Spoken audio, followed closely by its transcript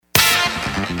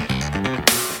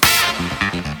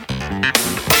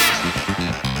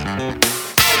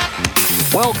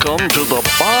Welcome to the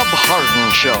Bob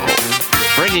Harden Show,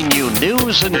 bringing you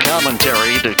news and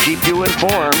commentary to keep you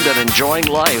informed and enjoying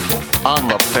life on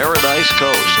the Paradise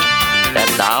Coast.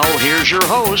 And now, here's your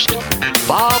host,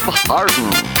 Bob Harden.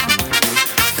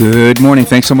 Good morning.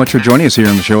 Thanks so much for joining us here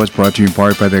on the show. It's brought to you in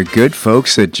part by the good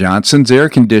folks at Johnson's Air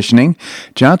Conditioning.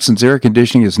 Johnson's Air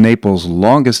Conditioning is Naples'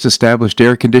 longest established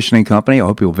air conditioning company. I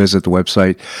hope you'll visit the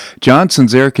website,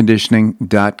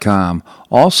 johnsonsairconditioning.com.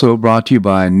 Also brought to you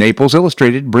by Naples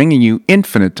Illustrated, bringing you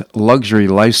infinite luxury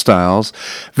lifestyles.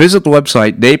 Visit the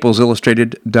website,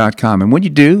 naplesillustrated.com. And when you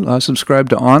do, subscribe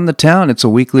to On the Town. It's a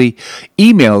weekly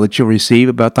email that you'll receive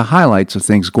about the highlights of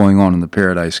things going on the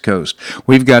Paradise Coast.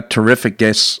 We've got terrific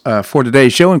guests for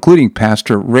today's show, including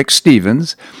Pastor Rick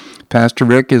Stevens. Pastor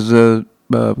Rick is a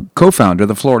co-founder of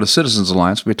the Florida Citizens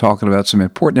Alliance. We'll be talking about some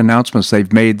important announcements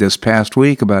they've made this past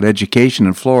week about education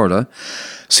in Florida.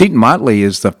 Seton Motley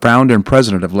is the founder and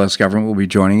president of Less Government, will be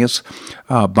joining us.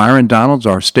 Byron Donalds,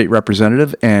 our state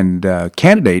representative and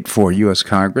candidate for U.S.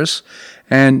 Congress.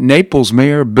 And Naples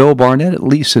Mayor Bill Barnett, at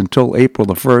least until April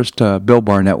the 1st, Bill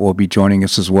Barnett will be joining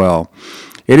us as well.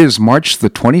 It is March the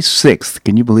 26th.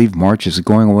 Can you believe March is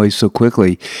going away so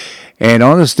quickly? And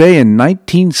on this day in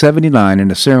 1979,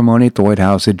 in a ceremony at the White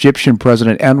House, Egyptian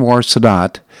President Anwar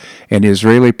Sadat and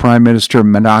Israeli Prime Minister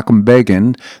Menachem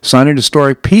Begin signed an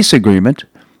historic peace agreement,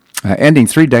 ending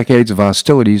 3 decades of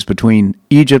hostilities between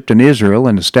Egypt and Israel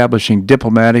and establishing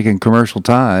diplomatic and commercial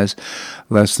ties.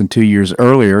 Less than 2 years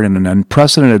earlier, in an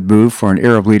unprecedented move for an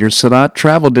Arab leader, Sadat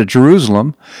traveled to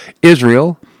Jerusalem,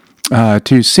 Israel,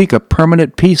 to seek a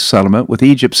permanent peace settlement with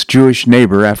Egypt's Jewish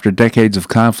neighbor after decades of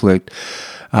conflict.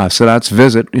 Sadat's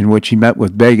visit, in which he met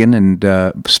with Begin and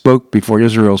spoke before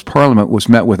Israel's parliament, was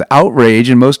met with outrage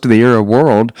in most of the Arab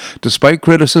world. Despite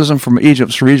criticism from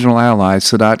Egypt's regional allies,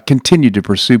 Sadat continued to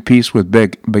pursue peace with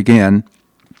Begin.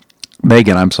 And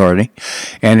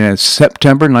in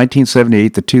September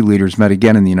 1978, the two leaders met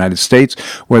again in the United States,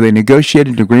 where they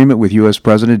negotiated an agreement with U.S.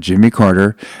 President Jimmy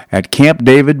Carter at Camp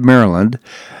David, Maryland.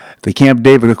 The Camp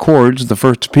David Accords, the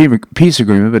first peace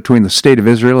agreement between the State of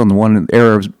Israel and the one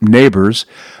Arab neighbors,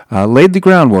 laid the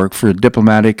groundwork for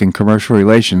diplomatic and commercial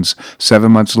relations.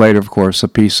 7 months later, of course, a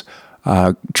peace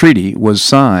treaty was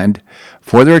signed.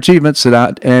 For their achievements,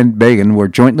 Sadat and Begin were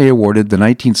jointly awarded the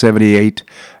 1978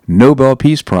 Nobel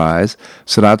Peace Prize.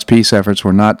 Sadat's peace efforts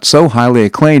were not so highly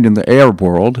acclaimed in the Arab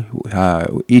world.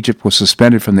 Egypt was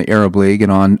suspended from the Arab League,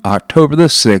 and on October the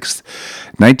 6th,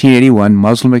 1981,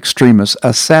 Muslim extremists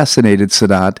assassinated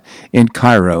Sadat in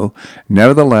Cairo.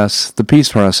 Nevertheless, the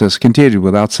peace process continued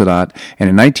without Sadat, and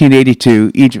in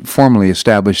 1982, Egypt formally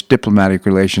established diplomatic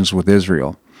relations with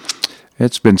Israel.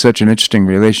 It's been such an interesting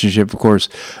relationship. Of course,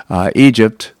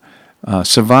 Egypt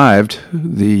survived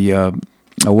the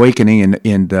awakening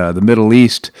in the Middle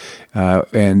East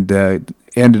and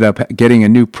ended up getting a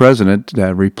new president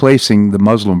replacing the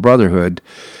Muslim Brotherhood.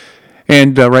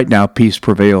 And right now, peace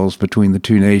prevails between the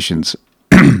two nations.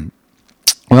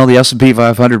 Well, the S&P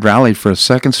 500 rallied for a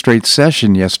second straight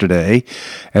session yesterday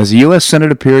as the U.S.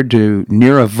 Senate appeared to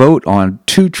near a vote on a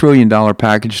 $2 trillion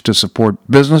package to support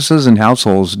businesses and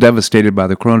households devastated by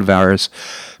the coronavirus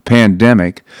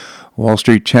pandemic. Wall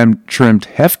Street trimmed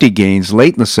hefty gains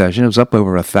late in the session. It was up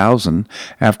over 1,000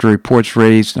 after reports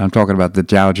raised, I'm talking about the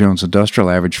Dow Jones Industrial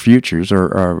Average Futures,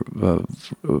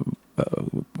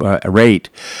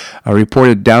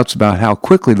 reported doubts about how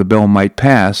quickly the bill might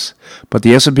pass, but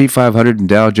the S&P 500 and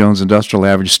Dow Jones Industrial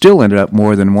Average still ended up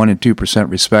more than 1% and 2%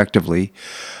 respectively.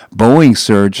 Boeing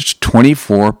surged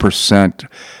 24%,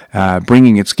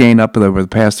 bringing its gain up over the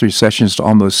past 3 sessions to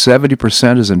almost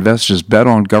 70% as investors bet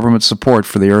on government support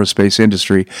for the aerospace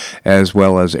industry as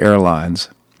well as airlines.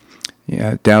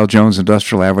 Dow Jones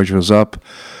Industrial Average was up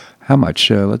how much?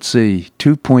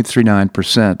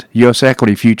 2.39%. U.S.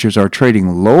 equity futures are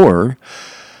trading lower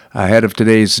ahead of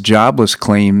today's jobless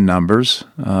claim numbers.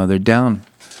 They're down.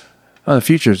 The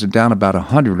futures are down about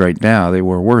 100 right now. They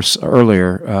were worse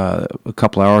earlier, a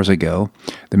couple hours ago.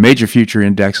 The major future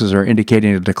indexes are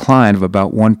indicating a decline of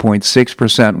about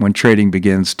 1.6% when trading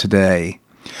begins today.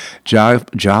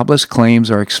 Jobless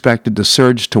claims are expected to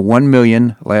surge to 1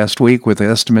 million last week, with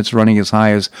estimates running as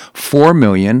high as 4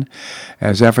 million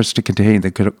as efforts to contain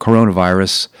the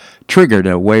coronavirus triggered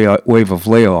a wave of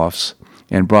layoffs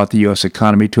and brought the U.S.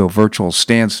 economy to a virtual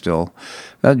standstill.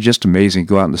 That's just amazing.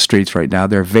 Go out in the streets right now.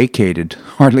 They're vacated.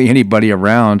 Hardly anybody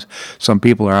around. Some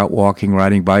people are out walking,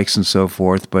 riding bikes, and so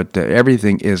forth, but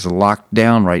everything is locked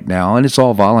down right now, and it's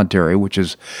all voluntary, which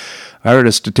is, I heard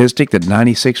a statistic that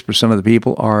 96% of the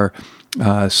people are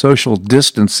social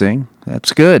distancing.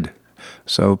 That's good.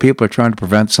 So people are trying to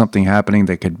prevent something happening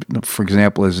that could, for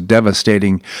example, is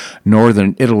devastating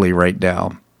northern Italy right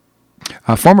now.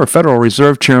 Former Federal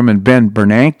Reserve Chairman Ben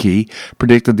Bernanke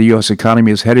predicted the U.S.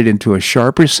 economy is headed into a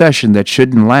sharp recession that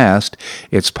shouldn't last.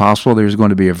 It's possible there's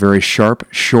going to be a very sharp,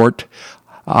 short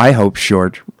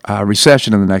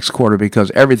recession in the next quarter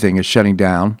because everything is shutting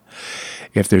down.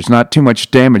 If there's not too much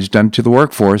damage done to the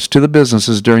workforce, to the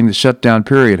businesses during the shutdown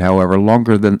period, however long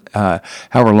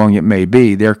it may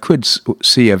be, there could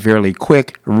see a fairly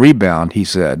quick rebound, he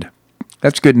said.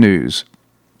 That's good news.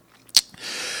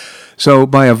 So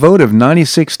by a vote of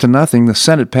 96-0, the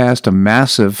Senate passed a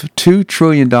massive $2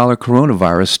 trillion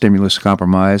coronavirus stimulus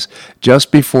compromise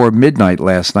just before midnight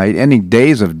last night, ending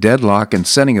days of deadlock and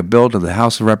sending a bill to the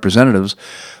House of Representatives,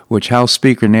 which House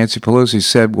Speaker Nancy Pelosi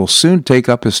said will soon take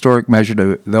up historic measure.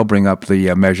 They'll bring up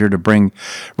the measure to bring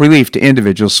relief to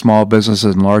individuals, small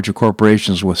businesses, and larger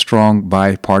corporations with strong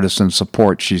bipartisan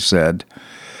support, she said.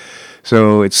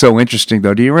 So it's so interesting,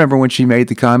 though. Do you remember when she made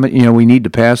the comment, we need to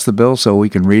pass the bill so we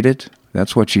can read it?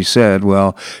 That's what she said.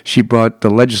 Well, she brought the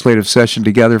legislative session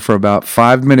together for about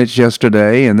 5 minutes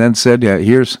yesterday and then said,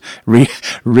 read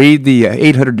the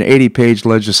 880-page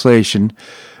legislation.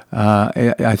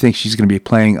 I think she's going to be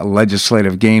playing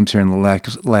legislative games here in the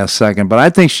last second. But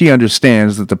I think she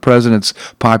understands that the president's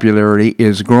popularity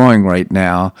is growing right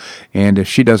now. And if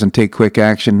she doesn't take quick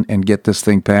action and get this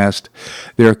thing passed,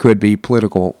 there could be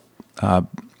political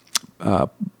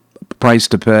price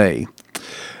to pay.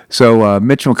 So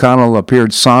Mitch McConnell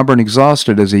appeared somber and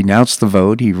exhausted as he announced the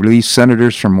vote. He released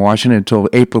senators from Washington until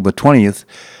April the 20th,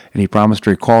 and he promised to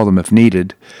recall them if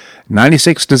needed.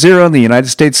 96-0 in the United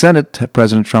States Senate,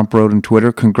 President Trump wrote on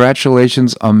Twitter,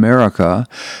 "Congratulations, America."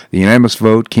 The unanimous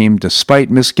vote came despite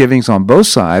misgivings on both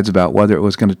sides about whether it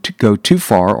was going to go too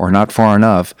far or not far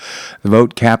enough. The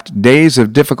vote capped days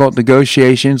of difficult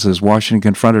negotiations as Washington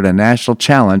confronted a national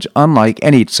challenge unlike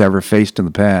any it's ever faced in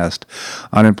the past.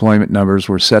 Unemployment numbers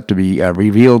were set to be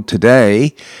revealed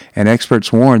today, and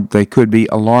experts warned they could be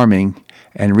alarming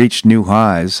and reach new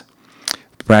highs.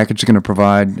 The package is going to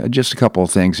provide just a couple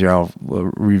of things here. I'll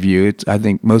review it. I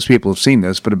think most people have seen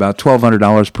this, but about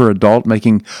 $1,200 per adult,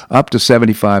 making up to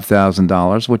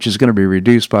 $75,000, which is going to be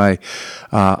reduced by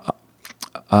 $100,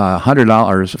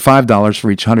 $5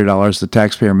 for each $100 the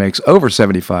taxpayer makes over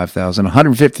 $75,000.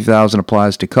 $150,000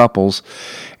 applies to couples,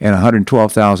 and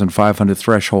 $112,500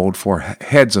 threshold for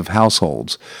heads of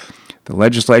households. The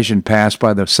legislation passed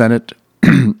by the Senate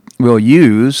will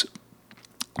use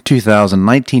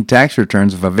 2019 tax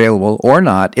returns if available, or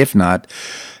not, if not,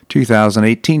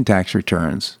 2018 tax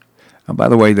returns. By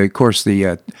the way,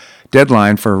 the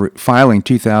deadline for filing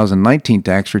 2019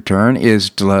 tax return is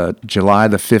July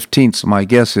the 15th, so my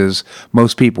guess is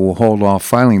most people will hold off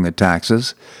filing the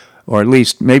taxes, or at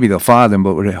least maybe they'll file them,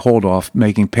 but would hold off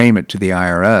making payment to the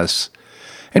IRS.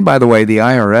 And by the way, the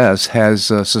IRS has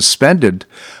suspended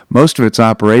most of its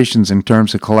operations in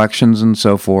terms of collections and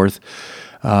so forth.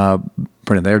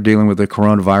 They're dealing with the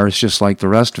coronavirus just like the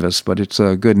rest of us, but it's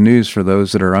good news for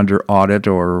those that are under audit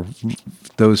or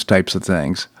those types of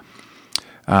things.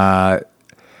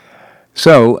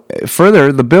 So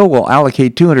further, the bill will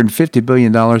allocate $250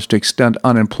 billion to extend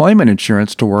unemployment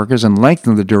insurance to workers and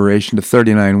lengthen the duration to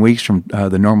 39 weeks from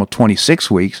the normal 26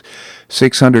 weeks.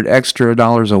 $600 extra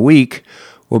a week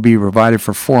will be provided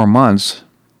for 4 months.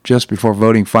 Just before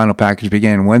voting final package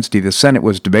began Wednesday, the Senate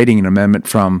was debating an amendment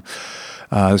from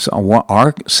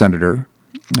our senator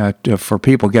for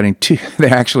people getting they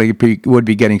actually would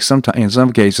be getting in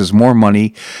some cases more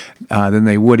money than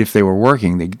they would if they were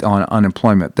working on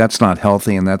unemployment. That's not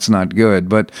healthy and that's not good.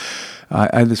 But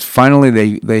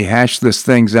finally they hashed this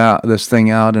thing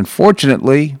out. And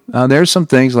fortunately, there's some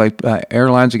things like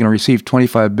airlines are going to receive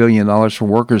 $25 billion for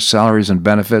workers' salaries and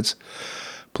benefits,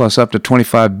 plus up to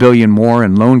 $25 billion more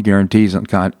in loan guarantees, and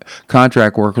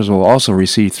contract workers will also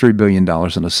receive $3 billion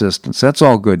in assistance. That's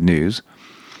all good news.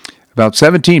 About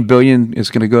 $17 billion is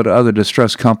going to go to other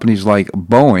distressed companies like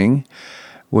Boeing,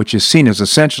 which is seen as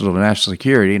essential to national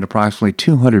security, and approximately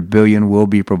 $200 billion will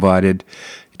be provided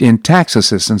in tax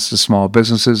assistance to small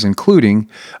businesses, including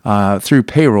through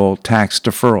payroll tax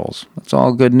deferrals. That's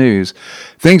all good news.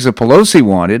 Things that Pelosi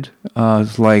wanted,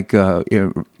 like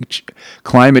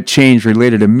climate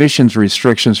change-related emissions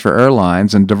restrictions for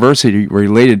airlines and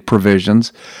diversity-related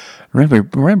provisions. Remember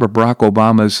Barack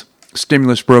Obama's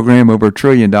stimulus program, over $1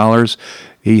 trillion.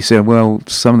 he said, well,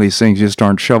 some of these things just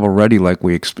aren't shovel-ready like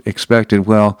we expected.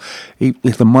 Well,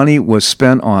 if the money was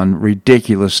spent on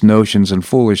ridiculous notions and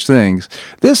foolish things,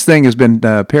 this thing has been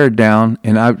pared down,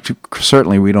 and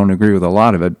certainly we don't agree with a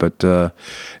lot of it, but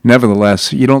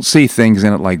nevertheless, you don't see things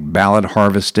in it like ballot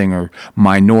harvesting or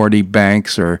minority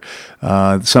banks or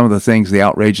some of the things, the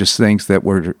outrageous things that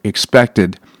were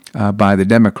expected by the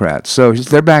Democrats. So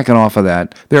they're backing off of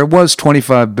that. There was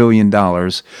 $25 billion,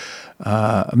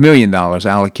 $1 million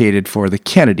allocated for the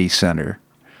Kennedy Center.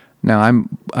 Now,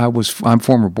 I'm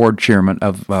former board chairman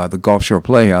of the Gulf Shore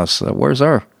Playhouse. Where's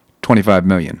our $25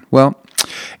 million? Well,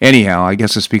 anyhow, I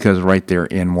guess it's because right there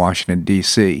in Washington,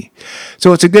 D.C.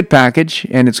 So it's a good package,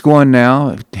 and it's going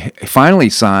now, finally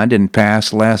signed and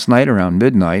passed last night around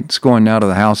midnight. It's going now to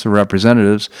the House of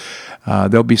Representatives.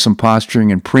 There'll be some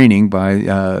posturing and preening by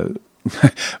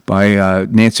Nancy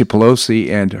Pelosi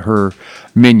and her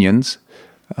minions.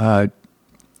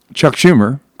 Chuck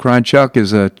Schumer, Crying Chuck,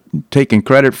 is taking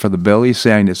credit for the bill. He's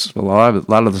saying it's a lot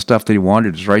of the stuff that he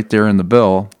wanted is right there in the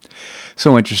bill.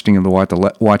 So interesting to watch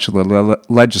the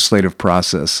legislative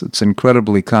process. It's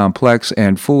incredibly complex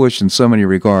and foolish in so many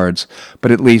regards,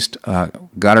 but at least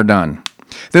got her done.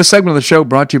 This segment of the show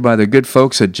brought to you by the good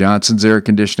folks at Johnson's Air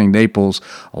Conditioning, Naples'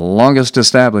 longest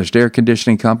established air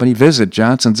conditioning company. Visit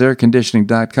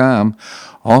johnsonsairconditioning.com.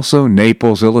 Also,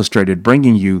 Naples Illustrated,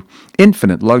 bringing you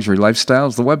infinite luxury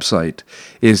lifestyles. The website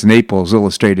is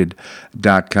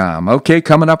naplesillustrated.com. Okay,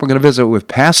 coming up, we're going to visit with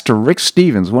Pastor Rick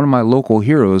Stevens, one of my local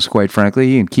heroes, quite frankly.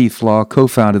 He and Keith Law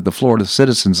co-founded the Florida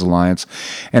Citizens Alliance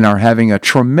and are having a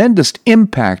tremendous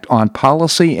impact on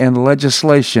policy and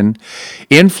legislation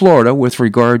in Florida with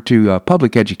regard to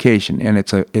public education, and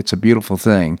it's a beautiful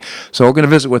thing. So we're going to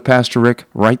visit with Pastor Rick,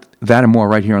 that and more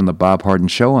right here on The Bob Harden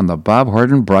Show on the Bob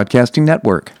Harden Broadcasting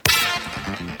Network.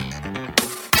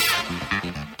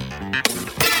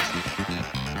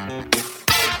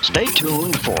 Stay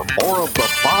tuned for more of The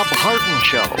Bob Harden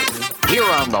Show here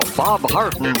on the Bob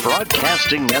Harden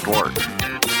Broadcasting Network.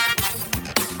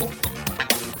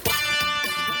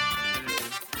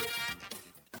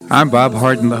 I'm Bob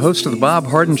Harden, the host of The Bob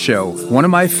Harden Show. One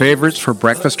of my favorites for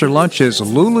breakfast or lunch is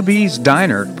Lulabee's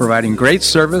Diner, providing great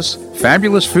service,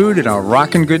 fabulous food, and a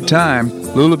rockin' good time.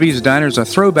 Lulabee's Diner is a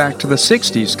throwback to the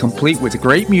 60s, complete with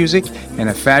great music and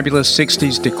a fabulous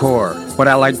 60s decor. What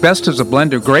I like best is a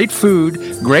blend of great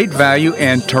food, great value,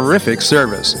 and terrific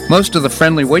service. Most of the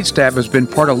friendly waitstaff has been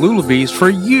part of Lulabee's for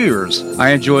years. I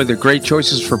enjoy the great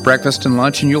choices for breakfast and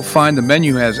lunch, and you'll find the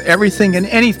menu has everything and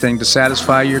anything to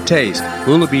satisfy your taste.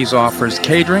 Lulabee's offers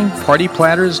catering, party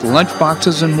platters, lunch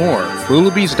boxes, and more.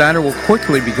 Lulabee's Diner will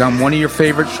quickly become one of your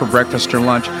favorites for breakfast or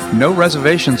lunch. No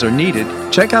reservations are needed.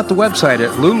 Check out the website at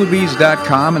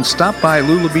lulabees.com and stop by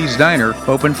Lulabee's Diner,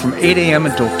 open from 8 a.m.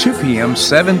 until 2 p.m.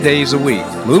 7 days a week.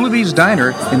 Lulabee's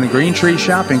Diner in the Green Tree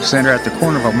Shopping Center at the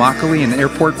corner of Immokalee and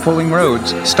Airport Pulling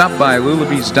Roads. Stop by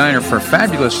Lulabee's Diner for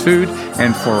fabulous food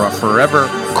and for a forever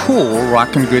cool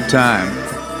rockin' good time.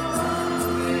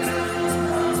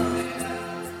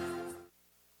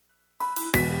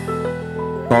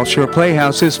 Gulf Shore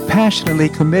Playhouse is passionately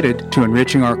committed to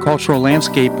enriching our cultural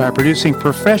landscape by producing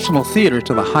professional theater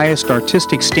to the highest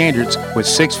artistic standards with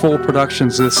 6 full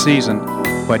productions this season.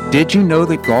 But did you know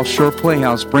that Gulf Shore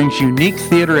Playhouse brings unique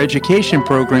theater education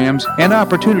programs and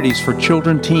opportunities for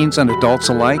children, teens, and adults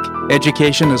alike?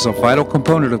 Education is a vital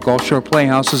component of Gulf Shore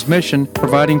Playhouse's mission,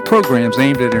 providing programs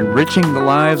aimed at enriching the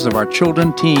lives of our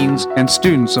children, teens, and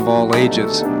students of all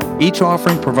ages. Each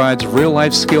offering provides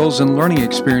real-life skills and learning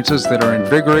experiences that are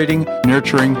invigorating,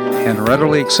 nurturing, and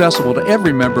readily accessible to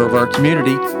every member of our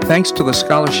community, thanks to the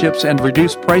scholarships and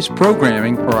reduced-price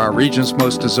programming for our region's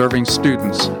most deserving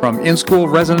students. From in-school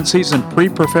residencies and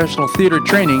pre-professional theater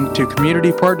training to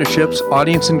community partnerships,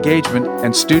 audience engagement,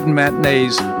 and student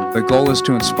matinees, the goal is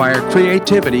to inspire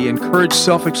creativity, encourage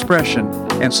self-expression,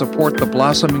 and support the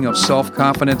blossoming of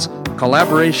self-confidence,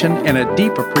 collaboration, and a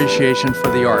deep appreciation for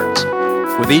the arts.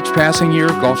 With each passing year,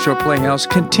 Gulf Shore Playhouse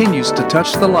continues to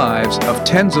touch the lives of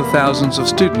tens of thousands of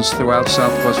students throughout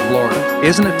Southwest Florida.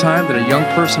 Isn't it time that a young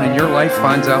person in your life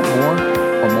finds out more?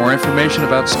 For more information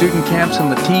about student camps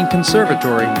and the Teen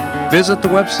Conservatory, visit the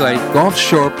website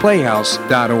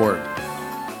gulfshoreplayhouse.org.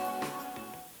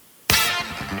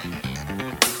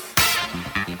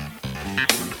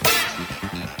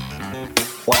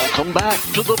 Welcome back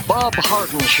to the Bob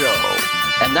Harden Show.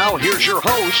 And now here's your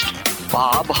host,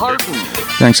 Bob Harden.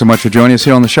 Thanks so much for joining us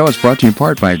here on the show. It's brought to you in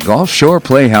part by Gulf Shore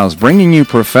Playhouse, bringing you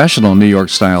professional New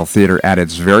York-style theater at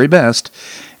its very best.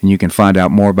 And you can find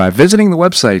out more by visiting the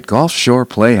website,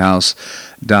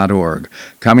 gulfshoreplayhouse.org.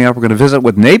 Coming up, we're going to visit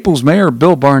with Naples Mayor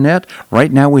Bill Barnett.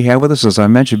 Right now we have with us, as I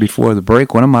mentioned before the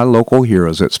break, one of my local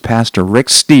heroes. It's Pastor Rick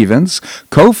Stevens,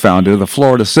 co-founder of the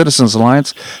Florida Citizens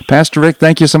Alliance. Pastor Rick,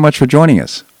 thank you so much for joining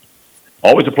us.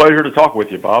 Always a pleasure to talk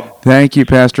with you, Bob. Thank you,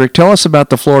 Pastor Rick. Tell us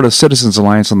about the Florida Citizens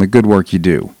Alliance and the good work you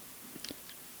do.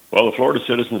 Well, the Florida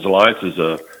Citizens Alliance is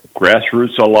a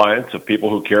grassroots alliance of people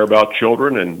who care about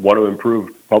children and want to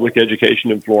improve public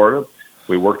education in Florida.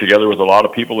 We work together with a lot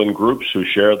of people in groups who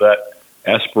share that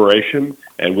aspiration,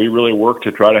 and we really work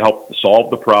to try to help solve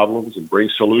the problems and bring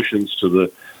solutions to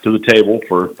the table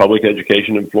for public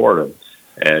education in Florida.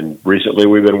 And recently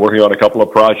we've been working on a couple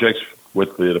of projects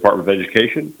with the Department of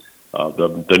Education.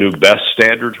 The new BEST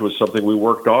standards was something we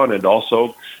worked on, and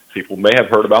also people may have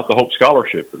heard about the Hope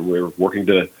Scholarship, and we're working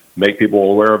to make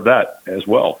people aware of that as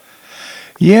well.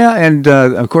 Yeah, and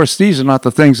of course, these are not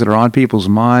the things that are on people's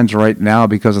minds right now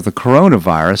because of the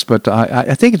coronavirus, but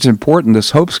I think it's important.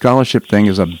 This Hope Scholarship thing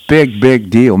is a big, big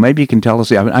deal. Maybe you can tell us,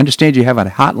 I understand you have a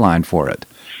hotline for it.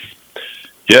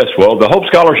 Yes, well, the Hope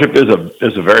Scholarship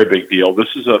is a very big deal.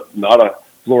 This is not a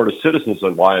Florida Citizens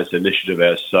Alliance initiative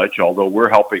as such, although we're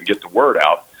helping get the word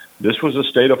out. This was a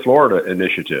state of Florida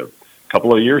initiative. A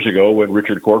couple of years ago when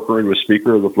Richard Corcoran was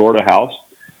Speaker of the Florida House,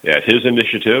 at his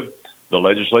initiative, the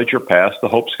legislature passed the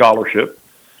Hope Scholarship.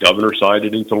 Governor signed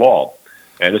it into law.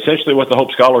 And essentially what the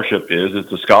Hope Scholarship is,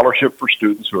 it's a scholarship for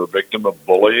students who are victim of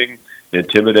bullying,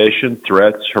 intimidation,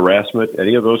 threats, harassment,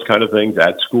 any of those kind of things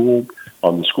at school,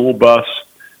 on the school bus,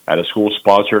 at a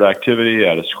school-sponsored activity,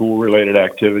 at a school-related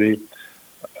activity.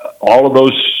 All of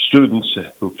those students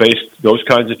who face those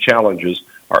kinds of challenges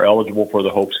are eligible for the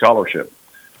Hope Scholarship.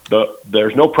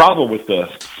 There's no problem with the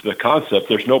concept.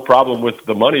 There's no problem with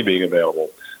the money being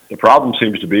available. The problem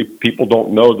seems to be people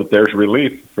don't know that there's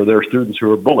relief for their students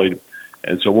who are bullied.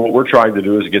 And so what we're trying to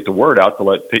do is get the word out to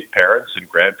let parents and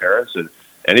grandparents and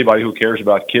anybody who cares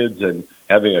about kids and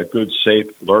having a good,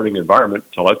 safe learning environment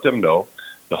to let them know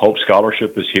the Hope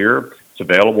Scholarship is here. It's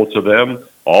available to them.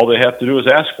 All they have to do is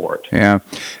ask for it. Yeah,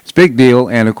 it's a big deal,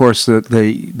 and of course,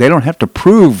 they don't have to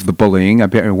prove the bullying.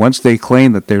 Once they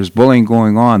claim that there's bullying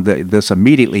going on, this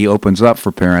immediately opens up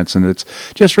for parents, and it's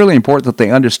just really important that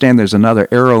they understand there's another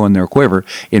arrow in their quiver.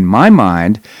 In my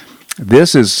mind,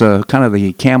 this is kind of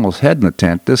the camel's head in the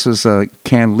tent. This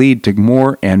can lead to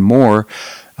more and more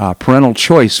parental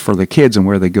choice for the kids and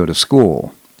where they go to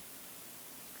school.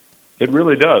 It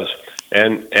really does,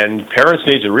 and parents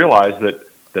need to realize that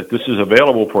this is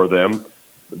available for them.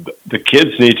 The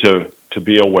kids need to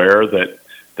be aware that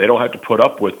they don't have to put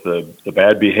up with the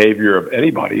bad behavior of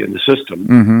anybody in the system.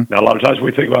 Mm-hmm. Now, a lot of times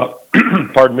we think about,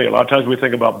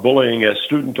 bullying as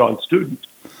student on student,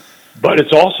 but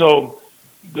it's also,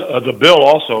 the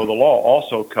law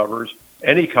also covers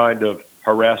any kind of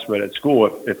harassment at school.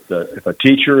 If a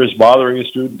teacher is bothering a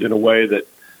student in a way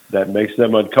that makes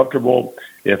them uncomfortable,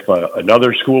 if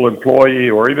another school employee,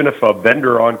 or even if a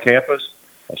vendor on campus,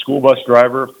 a school bus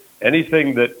driver,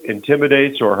 anything that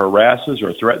intimidates or harasses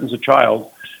or threatens a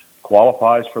child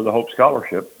qualifies for the Hope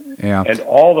Scholarship. Yeah. And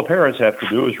all the parents have to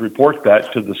do is report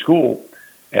that to the school,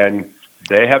 and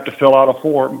they have to fill out a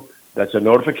form that's a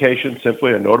notification,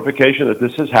 simply a notification that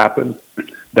this has happened,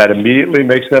 that immediately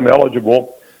makes them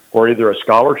eligible for either a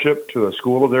scholarship to a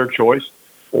school of their choice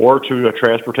or to a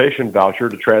transportation voucher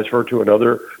to transfer to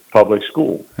another public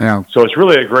school. Yeah. So it's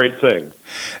really a great thing.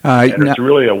 And it's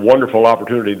really a wonderful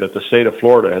opportunity that the state of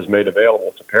Florida has made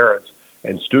available to parents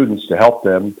and students to help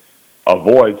them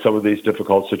avoid some of these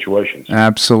difficult situations.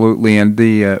 Absolutely. And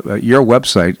your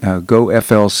website,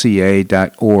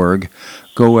 goflca.org,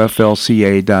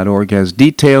 goflca.org has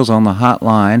details on the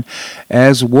hotline,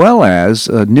 as well as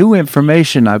new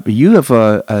information. You have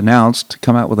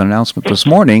come out with an announcement this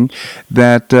morning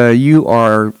that you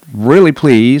are really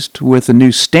pleased with the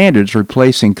new standards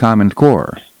replacing Common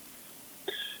Core.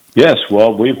 Yes,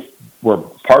 well, we're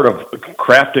part of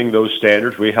crafting those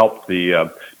standards. We helped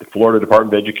the Florida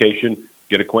Department of Education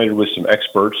get acquainted with some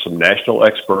experts, some national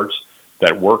experts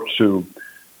that work to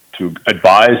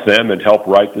advise them and help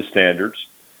write the standards.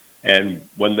 And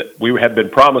we have been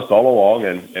promised all along,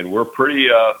 and we're pretty,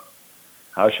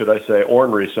 how should I say,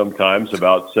 ornery sometimes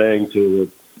about saying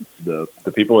to the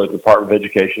people at the Department of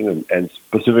Education and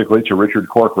specifically to Richard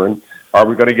Corcoran, are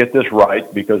we going to get this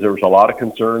right? Because there was a lot of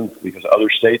concerns because other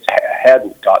states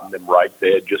hadn't gotten them right.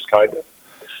 They had just kind of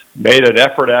made an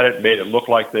effort at it, made it look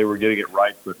like they were getting it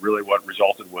right, but really what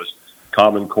resulted was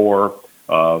Common Core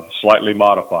slightly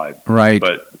modified. Right.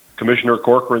 But Commissioner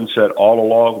Corcoran said all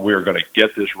along, we're going to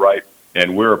get this right,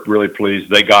 and we're really pleased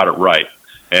they got it right,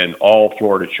 and all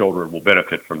Florida children will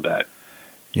benefit from that.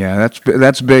 Yeah,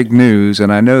 that's big news,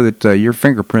 and I know that your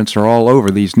fingerprints are all over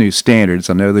these new standards.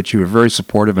 I know that you were very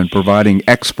supportive in providing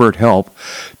expert help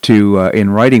to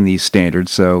in writing these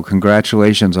standards, so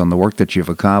congratulations on the work that you've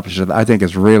accomplished. I think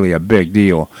it's really a big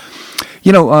deal.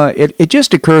 You know, it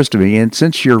just occurs to me, and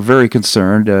since you're very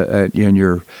concerned in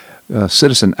your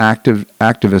citizen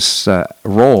activist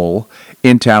role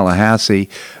in Tallahassee,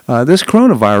 this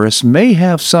coronavirus may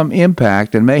have some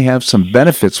impact and may have some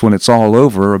benefits when it's all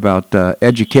over about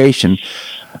education.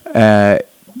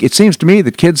 It seems to me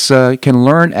that kids can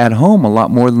learn at home a lot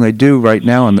more than they do right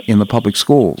now in the public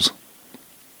schools.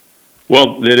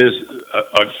 Well, it is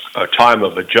a time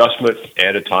of adjustment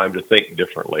and a time to think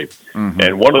differently. Mm-hmm.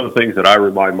 And one of the things that I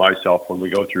remind myself when we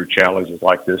go through challenges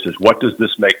like this is, what does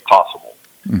this make possible?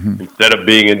 Mm-hmm. Instead of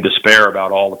being in despair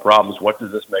about all the problems, what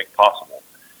does this make possible?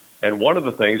 And one of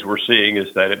the things we're seeing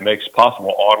is that it makes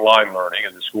possible online learning,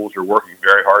 and the schools are working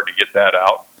very hard to get that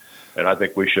out. And I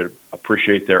think we should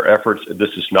appreciate their efforts.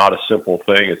 This is not a simple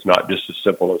thing. It's not just as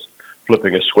simple as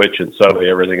flipping a switch and suddenly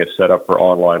everything is set up for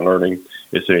online learning.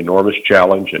 It's an enormous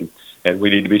challenge, and we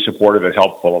need to be supportive and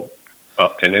helpful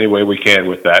in any way we can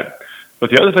with that. But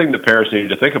the other thing that parents need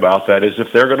to think about that is,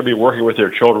 if they're going to be working with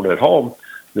their children at home,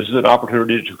 this is an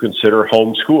opportunity to consider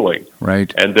homeschooling.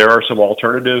 Right. And there are some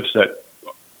alternatives that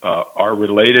are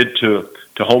related to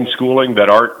homeschooling that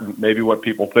aren't maybe what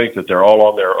people think, that they're all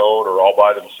on their own or all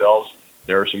by themselves.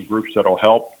 There are some groups that will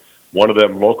help. One of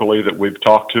them locally that we've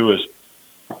talked to is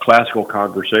Classical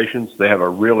Conversations. They have a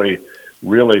really,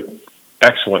 really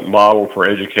excellent model for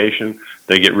education.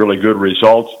 They get really good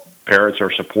results. Parents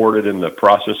are supported in the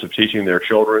process of teaching their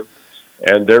children,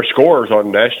 and their scores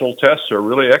on national tests are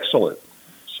really excellent.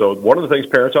 So one of the things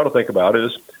parents ought to think about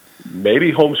is,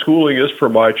 maybe homeschooling is for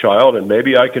my child, and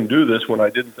maybe I can do this when I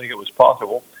didn't think it was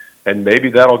possible, and maybe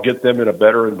that'll get them in a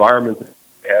better environment than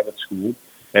they have at school,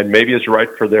 and maybe it's right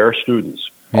for their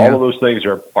students. Yeah. All of those things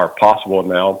are possible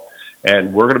now,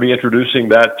 and we're going to be introducing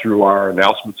that through our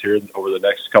announcements here over the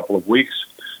next couple of weeks.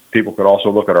 People can also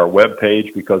look at our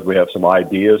webpage, because we have some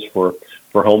ideas for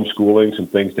homeschooling, some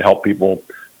things to help people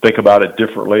think about it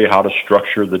differently, how to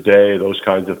structure the day, those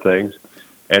kinds of things.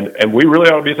 And we really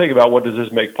ought to be thinking about, what does this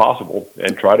make possible,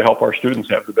 and try to help our students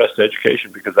have the best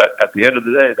education, because at the end of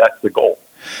the day, that's the goal.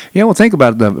 Yeah, well, think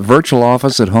about the virtual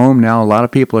office at home now. A lot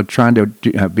of people are trying to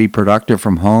be productive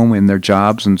from home in their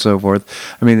jobs and so forth.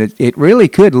 I mean, it really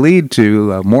could lead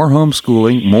to more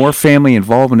homeschooling, more family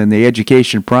involvement in the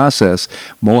education process,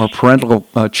 more parental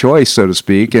choice, so to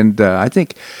speak. And I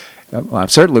think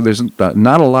certainly there's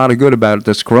not a lot of good about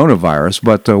this coronavirus,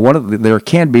 but there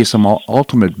can be some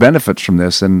ultimate benefits from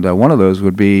this, and one of those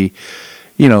would be,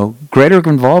 greater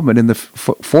involvement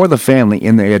for the family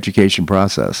in the education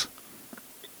process.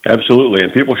 Absolutely,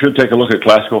 and people should take a look at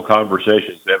Classical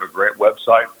Conversations. They have a great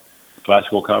website,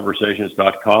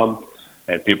 classicalconversations.com,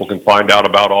 and people can find out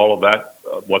about all of that,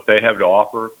 what they have to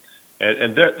offer.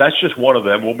 And that's just one of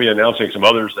them. We'll be announcing some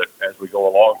others that as we go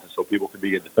along, so people can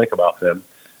begin to think about them,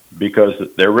 because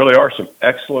there really are some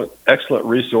excellent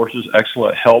resources,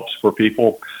 excellent helps for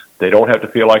people. They don't have to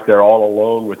feel like they're all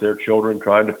alone with their children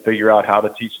trying to figure out how to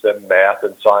teach them math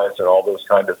and science and all those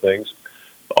kind of things.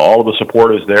 All of the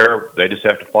support is there. They just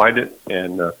have to find it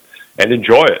and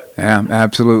enjoy it. Yeah,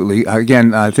 absolutely.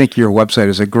 Again, I think your website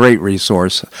is a great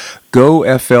resource.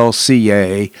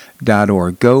 GoFLCA.org.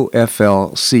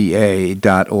 GoFLCA.org.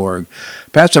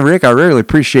 Pastor Rick, I really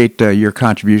appreciate your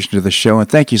contribution to the show, and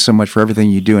thank you so much for everything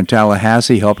you do in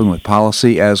Tallahassee, helping with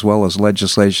policy as well as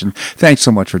legislation. Thanks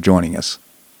so much for joining us.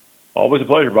 Always a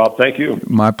pleasure, Bob. Thank you.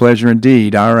 My pleasure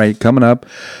indeed. All right, coming up,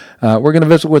 we're going to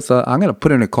visit with, I'm going to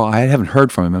put in a call. I haven't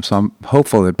heard from him, so I'm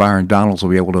hopeful that Byron Donalds will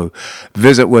be able to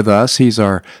visit with us. He's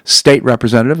our state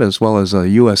representative as well as a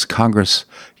U.S. Congress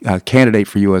candidate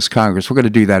for U.S. Congress. We're going to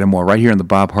do that and more right here on The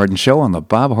Bob Harden Show on the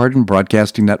Bob Harden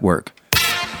Broadcasting Network.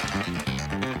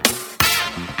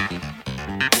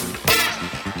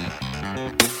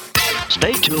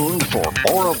 Stay tuned for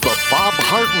more of The Bob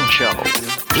Harden Show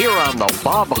here on the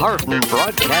Bob Harden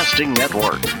Broadcasting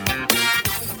Network.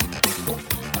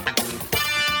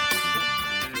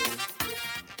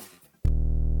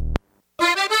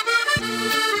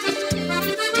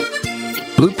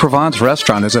 Provence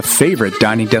Restaurant is a favorite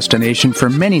dining destination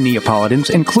for many Neapolitans,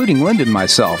 including Linda and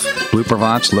myself. Blue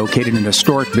Provence, located in a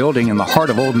historic building in the heart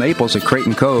of Old Naples at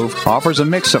Creighton Cove, offers a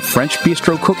mix of French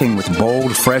bistro cooking with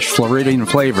bold, fresh Floridian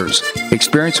flavors.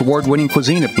 Experience award-winning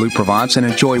cuisine at Blue Provence and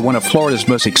enjoy one of Florida's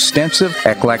most extensive,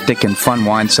 eclectic, and fun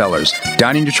wine cellars.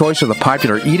 Dining your choice of the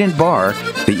popular Eden Bar,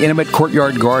 the intimate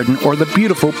Courtyard Garden, or the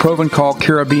beautiful Provencal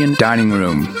Caribbean Dining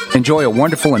Room. Enjoy a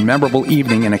wonderful and memorable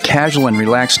evening in a casual and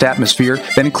relaxed atmosphere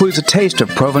that includes a taste of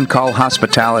Provencal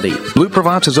hospitality. Blue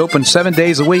Provence is open 7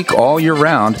 days a week, all year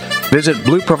round. Visit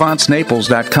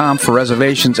BlueProvenceNaples.com for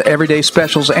reservations, everyday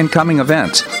specials, and coming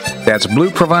events. That's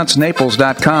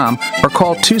BlueProvenceNaples.com or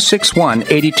call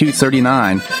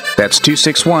 261-8239. That's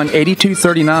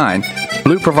 261-8239.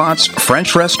 Blue Provence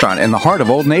French Restaurant in the heart of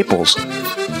Old Naples.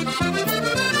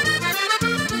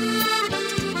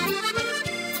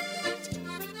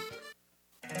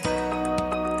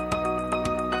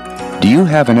 Do you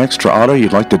have an extra auto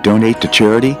you'd like to donate to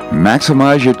charity?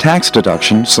 Maximize your tax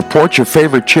deduction, support your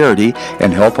favorite charity,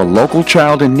 and help a local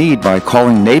child in need by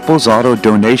calling Naples Auto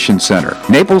Donation Center.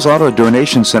 Naples Auto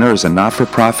Donation Center is a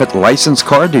not-for-profit licensed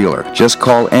car dealer. Just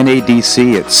call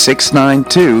NADC at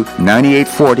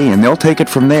 692-9840 and they'll take it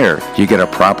from there. You get a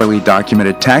properly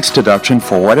documented tax deduction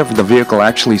for whatever the vehicle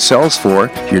actually sells for.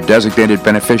 Your designated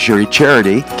beneficiary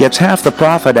charity gets half the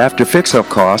profit after fix-up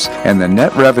costs, and the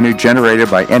net revenue generated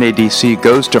by NADC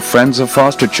goes to Friends of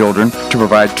Foster Children to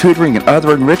provide tutoring and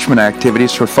other enrichment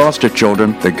activities for foster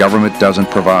children the government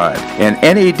doesn't provide. And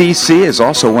NADC is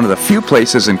also one of the few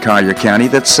places in Collier County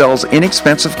that sells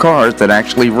inexpensive cars that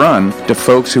actually run to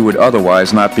folks who would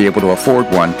otherwise not be able to afford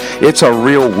one. It's a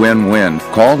real win-win.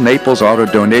 Call Naples Auto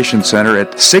Donation Center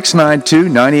at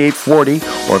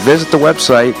 692-9840 or visit the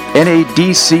website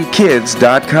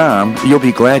nadckids.com. You'll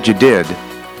be glad you did.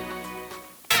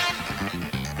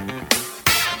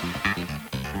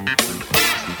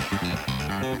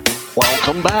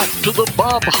 Welcome back to the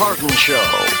Bob Harden Show.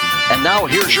 And now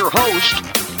here's your host,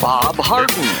 Bob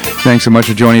Harden. Thanks so much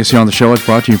for joining us here on the show. It's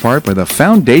brought to you in part by the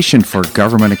Foundation for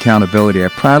Government Accountability. I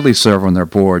proudly serve on their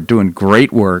board, doing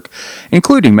great work,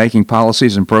 including making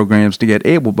policies and programs to get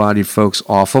able-bodied folks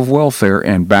off of welfare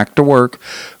and back to work.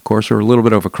 Of course, we're a little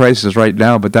bit of a crisis right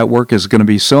now, but that work is going to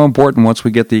be so important once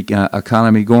we get the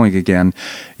economy going again.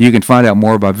 You can find out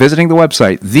more by visiting the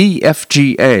website,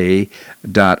 thefga.org.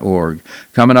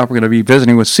 Coming up, we're going to be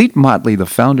visiting with Seton Motley, the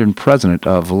founder and president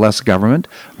of Less Government.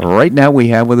 Right now, we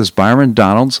have with us Byron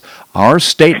Donalds, our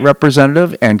state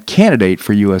representative and candidate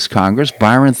for U.S. Congress.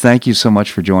 Byron, thank you so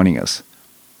much for joining us.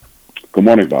 Good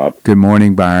morning, Bob. Good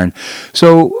morning, Byron.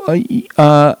 So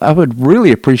I would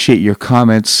really appreciate your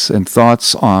comments and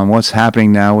thoughts on what's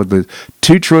happening now with the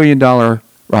 $2 trillion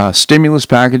stimulus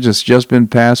package that's just been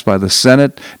passed by the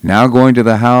Senate, now going to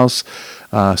the House.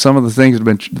 Some of the things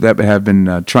that have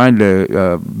been trying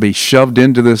to be shoved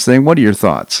into this thing. What are your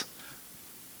thoughts?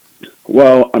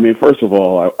 Well, I mean, first of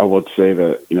all, I would say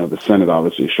that, the Senate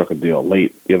obviously struck a deal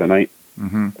late the other night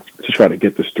to try to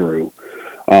get this through.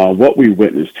 What we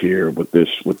witnessed here with this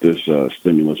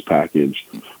stimulus package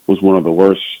was one of the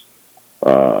worst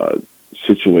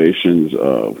situations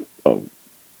of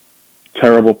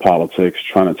terrible politics,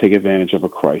 trying to take advantage of a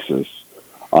crisis,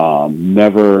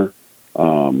 never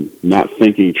not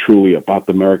thinking truly about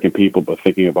the American people, but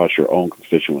thinking about your own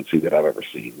constituency that I've ever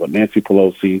seen. What Nancy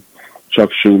Pelosi,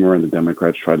 Chuck Schumer, and the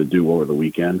Democrats tried to do over the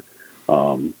weekend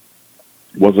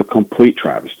was a complete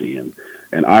travesty. And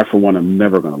I, for one, am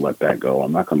never going to let that go.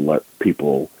 I'm not going to let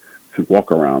people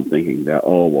walk around thinking that,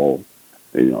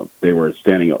 they were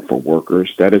standing up for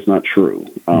workers. That is not true.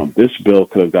 This bill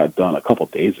could have got done a couple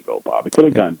of days ago, Bob. It could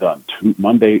have gotten done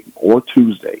Monday or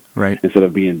Tuesday, right? Instead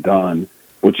of being done,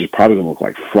 which is probably going to look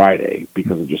like Friday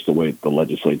because of just the way the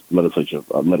legislative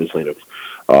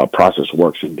process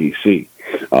works in D.C.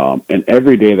 And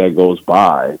every day that goes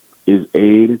by is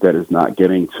aid that is not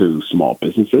getting to small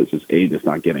businesses. It's aid that's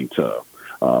not getting to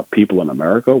people in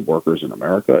America, workers in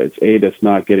America. It's aid that's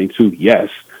not getting to,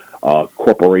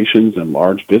 corporations and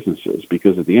large businesses.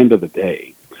 Because at the end of the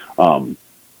day,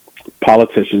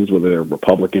 politicians, whether they're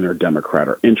Republican or Democrat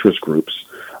or interest groups,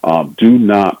 do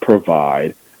not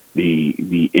provide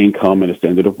the income and the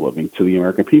standard of living to the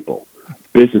American people.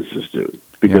 Businesses do,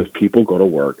 because people go to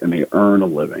work and they earn a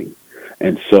living.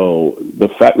 And so the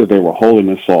fact that they were holding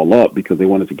this all up because they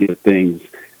wanted to get things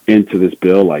into this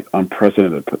bill, like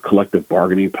unprecedented collective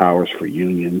bargaining powers for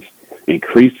unions,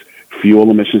 increased fuel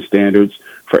emission standards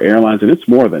for airlines, and it's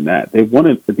more than that. They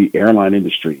wanted the airline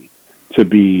industry to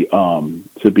be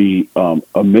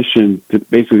emission, to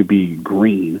basically be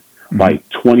green by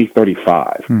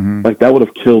 2035. Like, that would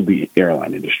have killed the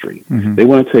airline industry. They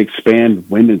wanted to expand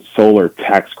wind and solar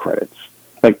tax credits.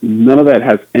 Like, none of that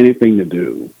has anything to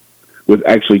do with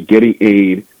actually getting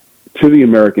aid to the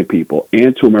American people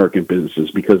and to American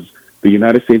businesses, because the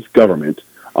United States government,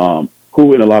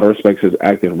 who in a lot of respects has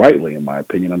acted rightly, in my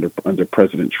opinion, under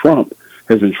President Trump,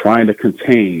 has been trying to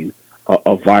contain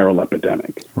a viral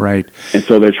epidemic. Right. And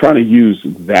so they're trying to use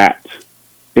that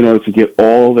in order to get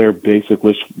all their basic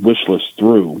wish lists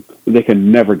through that they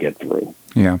can never get through.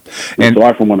 Yeah. And so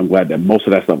I, for one, am glad that most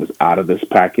of that stuff is out of this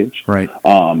package. Right.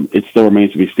 It still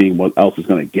remains to be seen what else is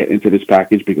going to get into this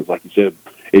package, because, like you said,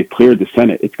 it cleared the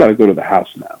Senate. It's got to go to the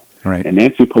House now. Right. And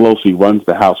Nancy Pelosi runs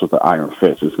the House with the iron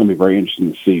fist. It's going to be very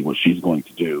interesting to see what she's going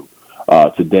to do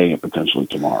today and potentially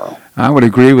tomorrow. I would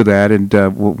agree with that. And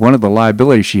one of the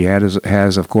liabilities she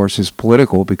has, of course, is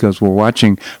political, because we're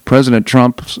watching President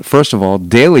Trump's, first of all,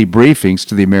 daily briefings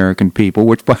to the American people,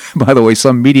 which, by the way,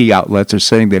 some media outlets are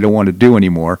saying they don't want to do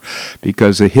anymore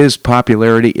because his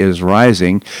popularity is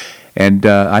rising. And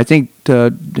I think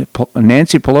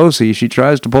Nancy Pelosi, if she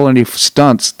tries to pull any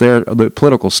stunts, the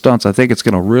political stunts, I think it's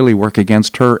going to really work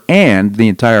against her and the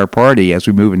entire party as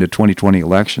we move into 2020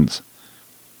 elections.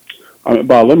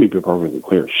 Bob, let me be perfectly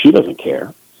clear. She doesn't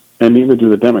care, and neither do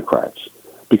the Democrats,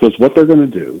 because what they're going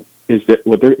to do is that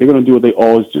they're going to do what they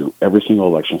always do every single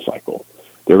election cycle.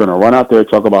 They're going to run out there and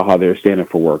talk about how they're standing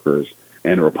for workers,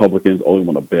 and the Republicans only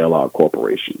want to bail out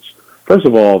corporations. First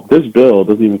of all, this bill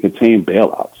doesn't even contain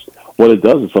bailouts. What it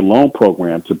does is a loan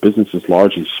program to businesses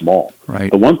large and small. Right.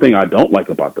 The one thing I don't like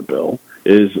about the bill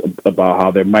is about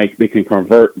how the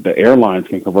airlines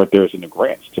can convert theirs into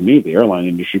grants. To me, the airline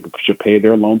industry should pay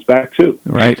their loans back too.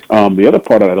 Right. The other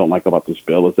part that I don't like about this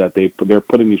bill is that they're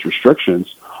putting these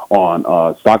restrictions on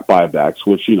stock buybacks,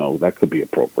 which, that could be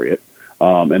appropriate.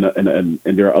 And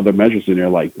there are other measures in there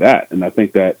like that. And I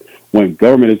think that when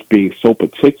government is being so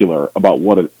particular about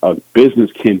what a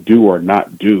business can do or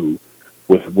not do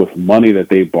with money that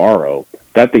they borrow,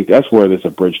 I think that's where there's a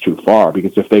bridge too far.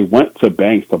 Because if they went to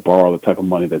banks to borrow the type of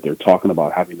money that they're talking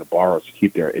about having to borrow to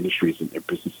keep their industries and their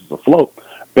businesses afloat,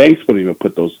 banks wouldn't even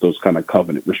put those kind of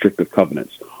restrictive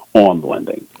covenants on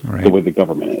lending, right, the way the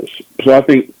government is. So I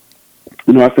think,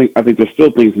 I think there's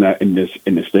still things in this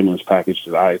stimulus package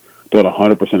that I don't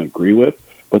 100% agree with,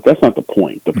 but that's not the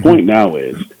point. The point now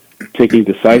is taking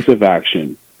decisive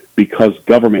action because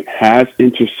government has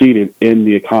interceded in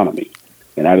the economy.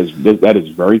 And that is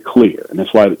very clear. And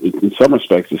that's why, in some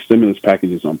respects, the stimulus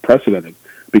package is unprecedented,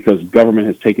 because government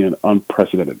has taken an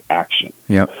unprecedented action.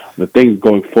 Yep. The thing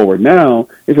going forward now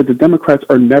is that the Democrats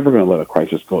are never going to let a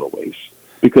crisis go to waste,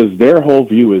 because their whole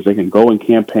view is they can go and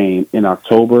campaign in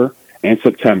October and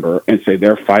September and say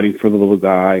they're fighting for the little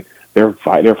guy, they're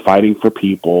fighting for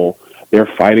people, they're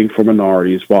fighting for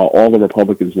minorities, while all the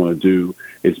Republicans want to do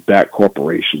is back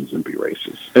corporations and be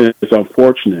racist. And it's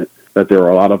unfortunate that there are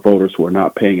a lot of voters who are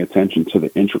not paying attention to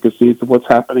the intricacies of what's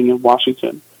happening in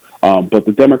Washington. But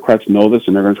the Democrats know this,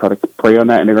 and they're going to try to prey on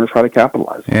that, and they're going to try to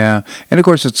capitalize. Yeah, and of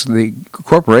course, it's the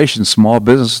corporations, small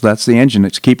business, that's the engine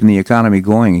that's keeping the economy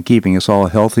going and keeping us all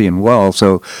healthy and well.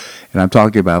 So, and I'm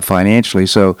talking about financially.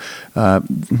 So,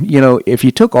 if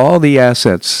you took all the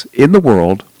assets in the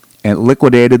world and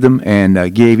liquidated them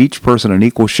and gave each person an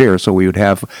equal share, so we would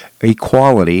have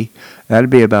equality, that'd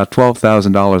be about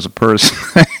 $12,000 a person.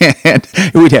 And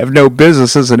we'd have no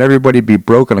businesses, and everybody'd be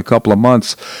broke in a couple of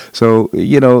months. So,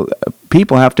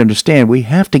 people have to understand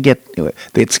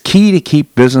it's key to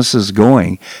keep businesses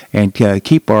going and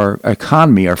keep our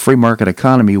economy, our free market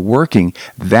economy, working.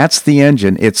 That's the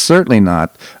engine. It's certainly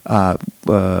not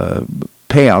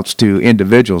payouts to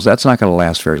individuals. That's not going to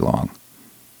last very long.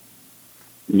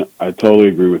 No, I totally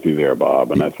agree with you there,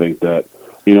 Bob. And I think that,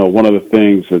 one of the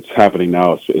things that's happening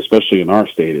now, especially in our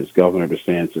state, is Governor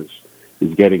DeSantis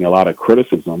is getting a lot of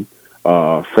criticism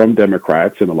from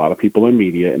Democrats and a lot of people in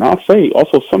media, and I'll say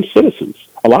also some citizens,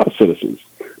 a lot of citizens,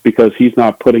 because he's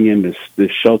not putting in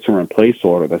this shelter-in-place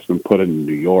order that's been put in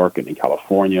New York and in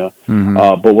California.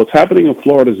 Mm-hmm. But what's happening in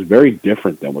Florida is very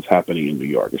different than what's happening in New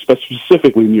York,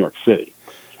 specifically New York City.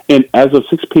 And as of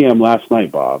 6 p.m. last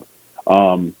night, Bob,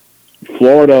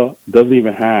 Florida doesn't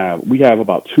even we have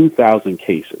about 2,000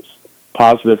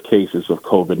 positive cases of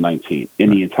COVID-19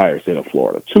 in the entire state of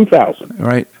Florida. 2,000.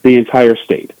 Right. The entire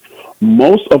state.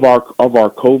 Most of our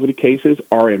COVID cases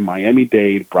are in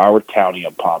Miami-Dade, Broward County,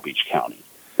 and Palm Beach County.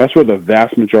 That's where the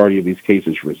vast majority of these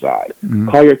cases reside. Mm-hmm.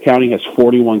 Collier County has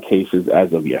 41 cases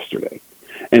as of yesterday.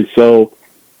 And so,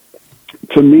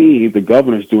 to me, the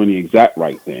governor's doing the exact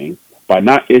right thing by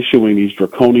not issuing these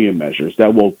draconian measures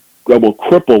that will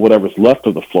cripple whatever's left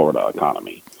of the Florida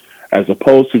economy, as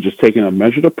opposed to just taking a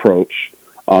measured approach,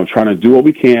 trying to do what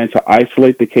we can to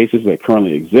isolate the cases that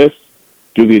currently exist,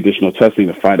 do the additional testing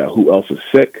to find out who else is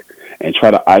sick, and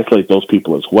try to isolate those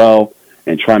people as well,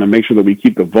 and trying to make sure that we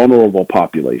keep the vulnerable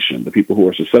population, the people who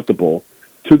are susceptible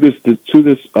to this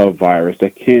virus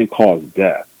that can cause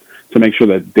death, to make sure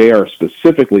that they are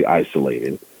specifically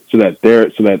isolated, so that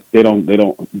they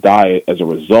don't die as a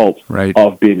result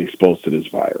of being exposed to this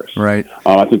virus. Right.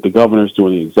 I think the governor's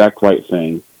doing the exact right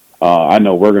thing. I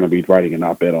know we're going to be writing an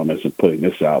op-ed on this and putting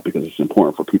this out because it's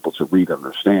important for people to read and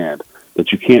understand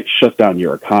that you can't shut down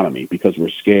your economy because we're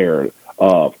scared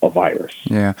of a virus.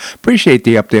 Yeah, appreciate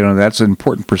the update on that. It's an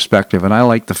important perspective, and I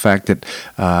like the fact that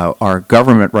our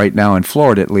government right now in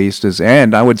Florida, at least,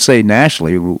 and I would say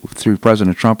nationally through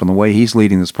President Trump and the way he's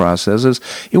leading this process, is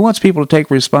he wants people to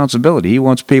take responsibility. He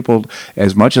wants people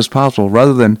as much as possible,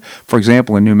 rather than, for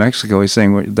example, in New Mexico, he's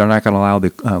saying they're not going to allow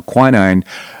the quinine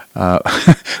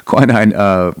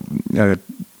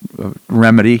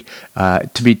remedy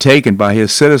to be taken by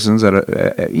his citizens.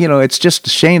 It's just a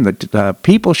shame that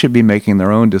people should be making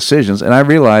their own decisions. And I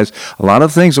realize a lot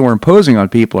of things that we're imposing on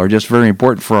people are just very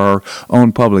important for our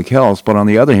own public health. But on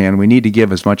the other hand, we need to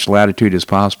give as much latitude as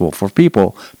possible for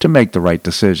people to make the right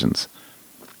decisions.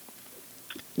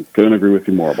 Couldn't agree with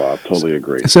you more, Bob. Totally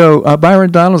agree. So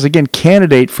Byron Donalds, again,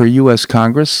 candidate for U.S.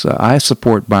 Congress. I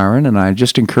support Byron, and I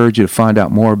just encourage you to find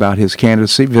out more about his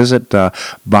candidacy. Visit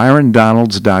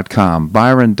ByronDonalds.com,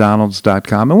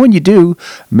 ByronDonalds.com. And when you do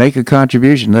make a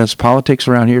contribution, this politics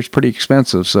around here is pretty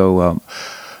expensive, so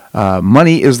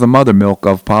money is the mother milk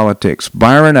of politics.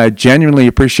 Byron, I genuinely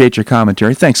appreciate your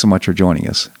commentary. Thanks so much for joining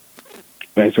us.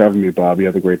 Thanks for having me, Bob. You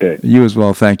have a great day. You as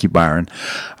well. Thank you, Byron.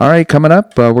 All right, coming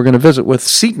up, we're going to visit with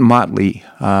Seton Motley.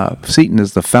 Seton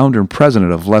is the founder and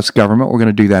president of Less Government. We're going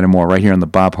to do that and more right here on The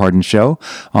Bob Harden Show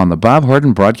on the Bob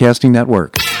Harden Broadcasting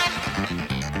Network.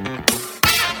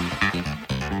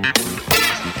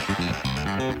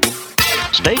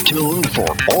 Stay tuned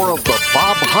for more of The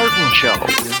Bob Harden Show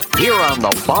here on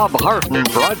the Bob Harden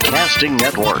Broadcasting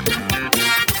Network.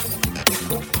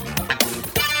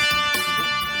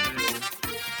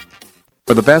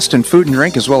 For the best in food and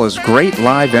drink as well as great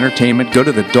live entertainment, go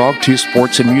to the Dogtooth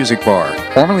Sports and Music Bar.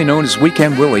 Formerly known as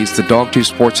Weekend Willie's, the Dogtooth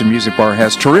Sports and Music Bar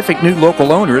has terrific new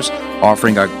local owners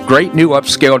offering a great new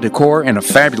upscale decor and a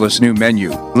fabulous new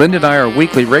menu. Linda and I are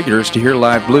weekly regulars to hear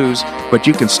live blues, but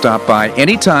you can stop by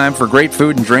anytime for great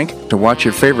food and drink, to watch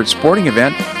your favorite sporting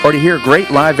event, or to hear great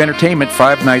live entertainment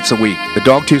 5 nights a week. The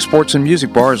Dogtooth Sports and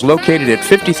Music Bar is located at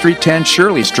 5310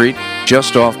 Shirley Street,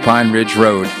 just off Pine Ridge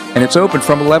Road, and it's open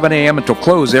from 11 a.m. until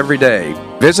close every day.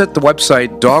 Visit the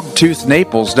website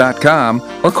dogtoothnaples.com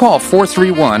or call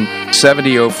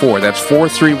 431-7004. That's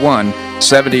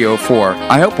 431-7004.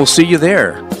 I hope we'll see you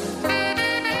there.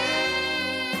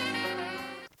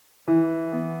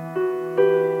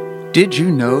 Did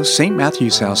you know St.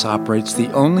 Matthew's House operates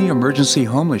the only emergency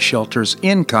homeless shelters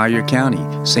in Collier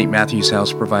County? St. Matthew's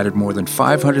House provided more than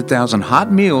 500,000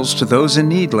 hot meals to those in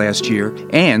need last year,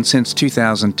 and since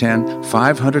 2010,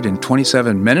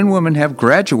 527 men and women have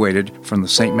graduated from the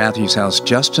St. Matthew's House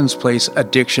Justin's Place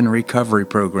Addiction Recovery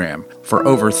Program. For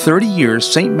over 30 years,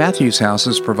 St. Matthew's House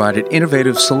has provided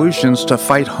innovative solutions to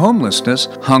fight homelessness,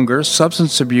 hunger,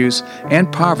 substance abuse,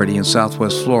 and poverty in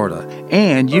Southwest Florida.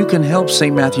 And you can help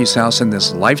St. Matthew's House in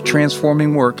this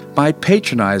life-transforming work by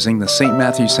patronizing the St.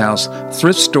 Matthew's House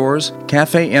thrift stores,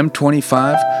 Cafe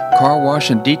M25, car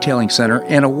wash and detailing center,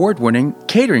 and award-winning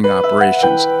catering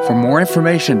operations. For more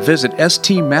information, visit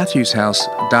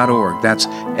stmatthewshouse.org. That's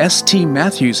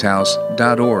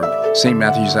stmatthewshouse.org. St.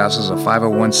 Matthew's House is a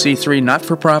 501c3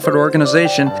 not-for-profit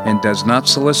organization and does not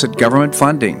solicit government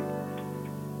funding.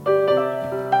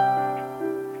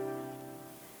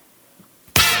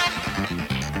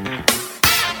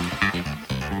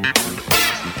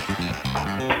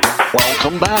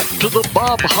 Welcome back to the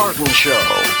Bob Harden Show.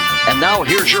 And now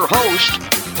here's your host,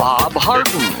 Bob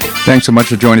Harden. Thanks so much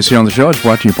for joining us here on the show. It's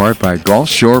brought to you in part by Gulf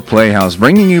Shore Playhouse,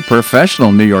 bringing you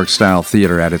professional New York-style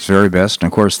theater at its very best.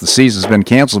 And, of course, the season's been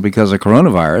canceled because of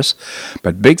coronavirus.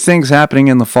 But big things happening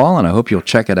in the fall, and I hope you'll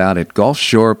check it out at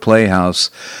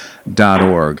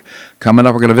gulfshoreplayhouse.org. Coming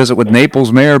up, we're going to visit with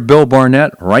Naples Mayor Bill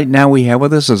Barnett. Right now we have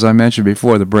with us, as I mentioned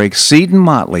before the break, Seton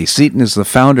Motley. Seton is the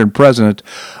founder and president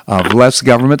of Less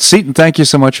Government. Seton, thank you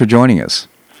so much for joining us.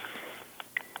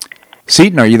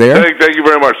 Seton, are you there? Thank you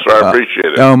very much, sir. I appreciate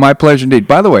it. Oh, my pleasure indeed.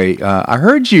 By the way, I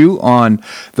heard you on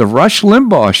the Rush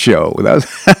Limbaugh show.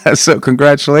 So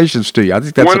congratulations to you. I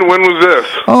think that's when was this?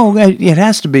 Oh, it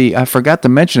has to be. I forgot to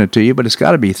mention it to you, but it's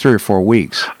got to be 3 or 4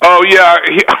 weeks. Oh, yeah.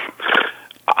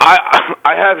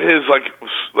 I have his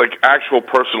like actual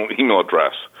personal email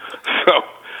address. So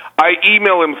I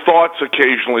email him thoughts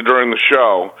occasionally during the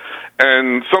show,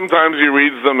 and sometimes he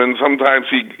reads them, and sometimes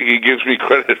he gives me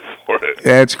credit for it.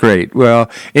 That's great. Well,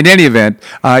 in any event,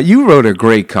 you wrote a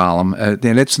great column,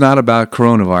 and it's not about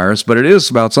coronavirus, but it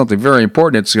is about something very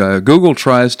important. It's Google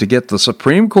tries to get the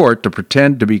Supreme Court to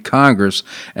pretend to be Congress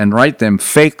and write them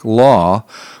fake law.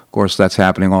 Of course, that's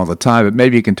happening all the time, but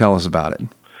maybe you can tell us about it.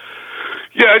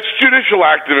 Yeah, it's judicial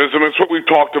activism. It's what we've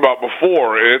talked about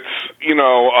before. It's, we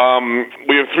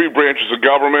have three branches of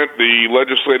government, the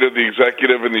legislative, the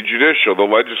executive, and the judicial. The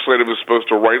legislative is supposed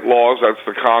to write laws. That's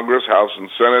the Congress, House, and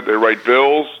Senate. They write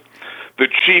bills. The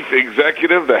chief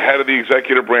executive, the head of the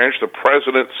executive branch, the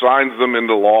president, signs them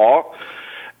into law.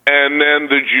 And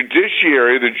then the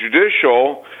judiciary, the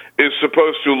judicial, is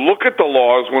supposed to look at the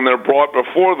laws when they're brought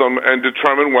before them and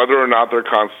determine whether or not they're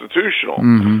constitutional.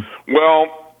 Mm-hmm.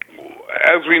 Well,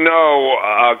 as we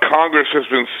know, Congress has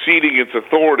been ceding its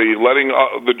authority, letting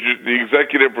the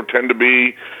executive pretend to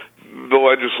be the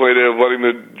legislative, letting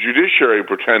the judiciary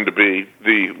pretend to be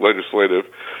the legislative.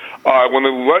 When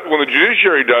the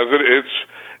judiciary does it,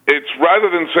 it's rather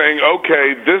than saying,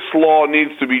 okay, this law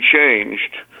needs to be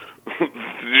changed, the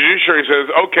judiciary says,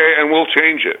 okay, and we'll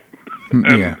change it.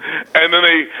 And then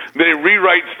they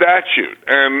rewrite statute,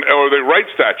 or they write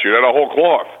statute out of whole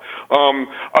cloth.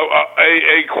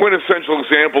 A quintessential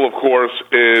example, of course,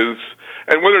 is,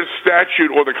 and whether it's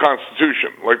statute or the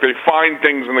Constitution, like they find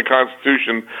things in the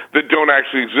Constitution that don't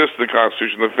actually exist in the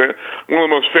Constitution. One of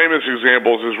the most famous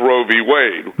examples is Roe v.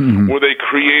 Wade, where they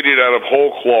created out of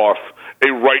whole cloth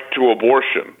a right to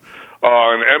abortion.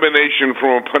 An emanation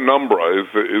from a penumbra is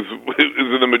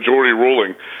in the majority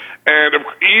ruling. And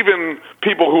even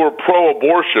people who are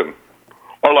pro-abortion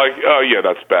are like, oh yeah,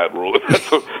 that's bad ruling.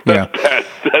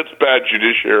 That's bad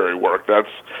judiciary work. That's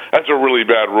a really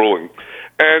bad ruling.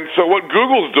 And so what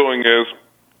Google's doing is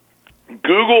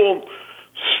Google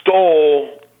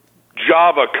stole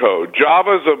Java code.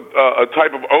 Java is a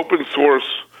type of open source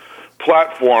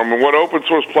platform, and what open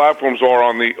source platforms are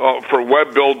on the for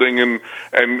web building and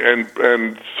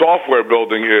software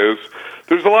building is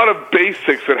there's a lot of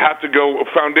basics that have to go,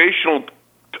 foundational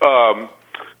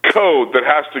code that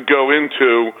has to go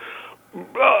into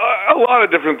a lot of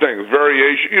different things,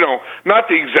 variation, not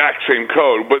the exact same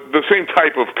code, but the same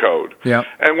type of code. Yeah.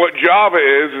 And what Java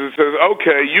is it says,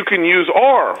 okay, you can use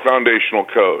our foundational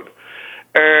code.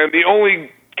 And the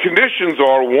only conditions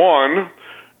are, one,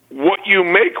 what you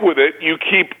make with it, you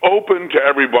keep open to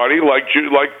everybody, like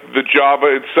the Java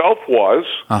itself was,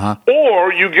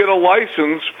 or you get a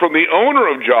license from the owner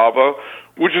of Java,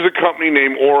 which is a company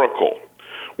named Oracle.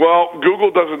 Well,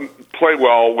 Google doesn't play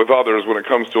well with others when it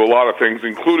comes to a lot of things,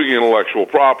 including intellectual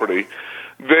property.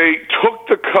 They took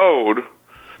the code,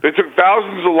 they took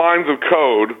thousands of lines of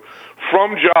code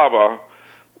from Java,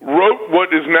 wrote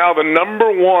what is now the number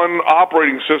one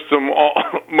operating system,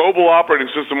 mobile operating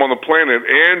system on the planet,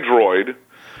 Android.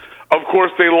 Of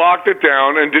course, they locked it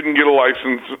down and didn't get a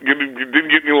license,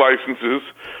 didn't get any licenses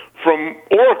from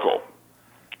Oracle.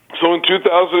 So in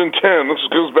 2010, this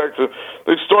goes back to,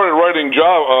 they started writing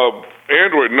Java,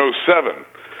 Android in 2007.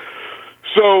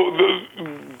 So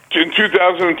in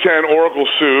 2010, Oracle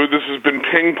sued. This has been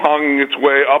ping-ponging its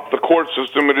way up the court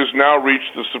system. It has now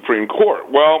reached the Supreme Court.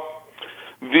 Well,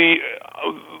 the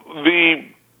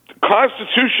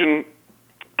Constitution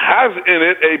has in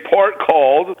it a part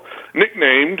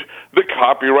nicknamed the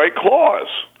Copyright Clause,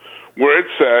 where it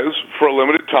says, for a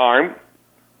limited time,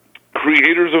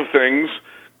 creators of things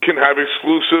can have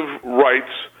exclusive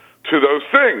rights to those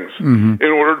things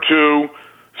in order to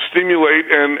stimulate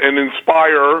and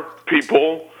inspire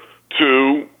people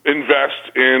to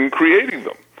invest in creating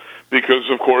them. Because,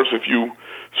 of course, if you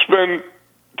spend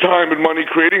time and money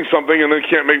creating something and then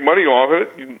can't make money off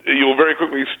it, you'll very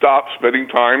quickly stop spending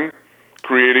time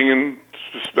creating and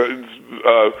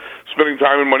spending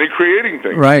time and money creating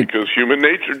things. Right. Because human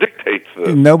nature dictates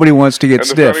this. Nobody wants to get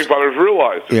stiff. And the Founding Fathers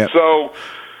realized it. Yep. So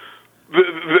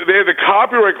they had the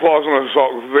Copyright Clause on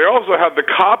the They also had the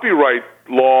Copyright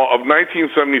Law of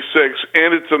 1976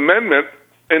 and its amendment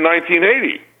in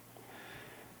 1980,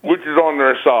 which is on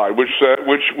their side, which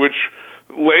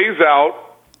lays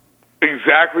out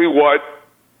exactly what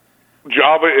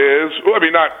Java is. I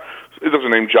mean, it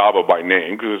doesn't name Java by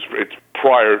name because it's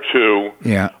prior to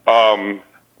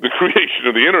the creation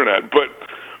of the internet, but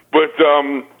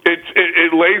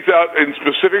it lays out in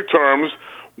specific terms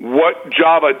what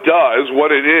Java does,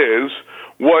 what it is,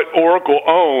 what Oracle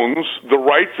owns, the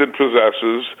rights it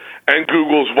possesses, and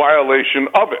Google's violation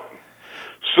of it.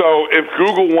 So if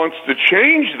Google wants to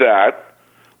change that,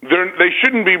 they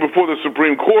shouldn't be before the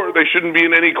Supreme Court. They shouldn't be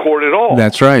in any court at all.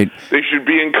 That's right. They should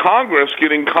be in Congress,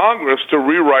 getting Congress to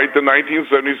rewrite the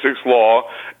 1976 law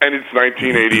and its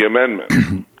 1980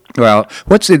 amendment. Well,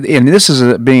 and this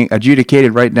is being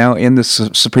adjudicated right now in the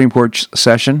Supreme Court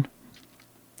session?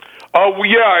 Well,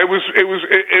 yeah, it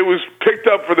was picked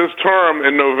up for this term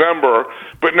in November,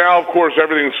 but now, of course,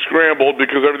 everything's scrambled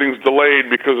because everything's delayed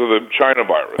because of the China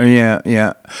virus.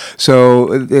 Yeah.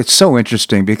 So it's so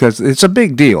interesting because it's a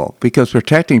big deal because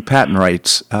protecting patent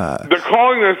rights. They're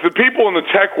calling this, the people in the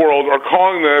tech world are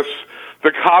calling this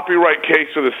the copyright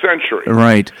case of the century.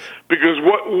 Right. Because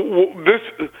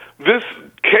this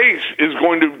case is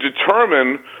going to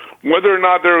determine whether or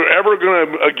not there are ever going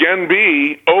to again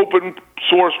be open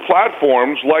source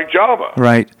platforms like Java.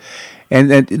 Right. And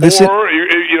this or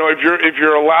if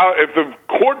you're allowed, if the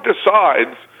court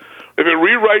decides, if it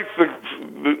rewrites the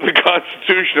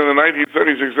Constitution and the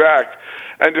 1976 Act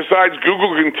and decides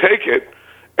Google can take it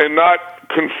and not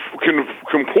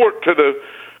comport to the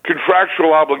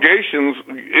contractual obligations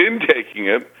in taking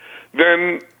it,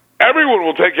 then everyone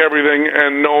will take everything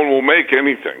and no one will make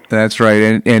anything. That's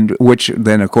right, and which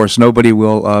then, of course, nobody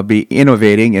will be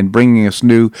innovating and bringing us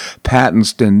new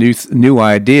patents and new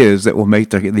ideas that will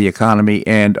make the economy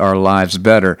and our lives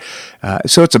better.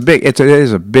 So it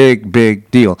is a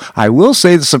big deal. I will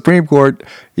say the Supreme Court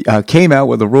came out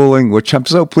with a ruling, which I'm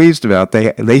so pleased about.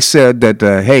 They said that,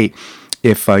 hey,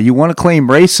 if you want to claim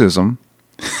racism,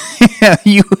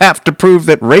 you have to prove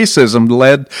that racism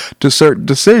led to certain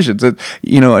decisions. That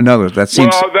that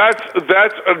seems. Well, that's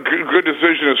a good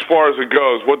decision as far as it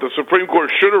goes. What the Supreme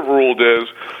Court should have ruled is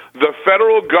the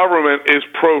federal government is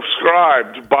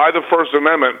proscribed by the First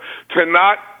Amendment to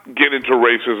not get into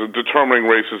racism, determining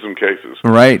racism cases.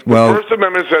 Right. Well, the First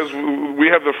Amendment says we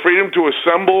have the freedom to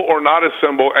assemble or not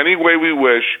assemble any way we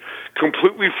wish,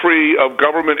 completely free of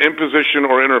government imposition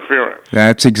or interference.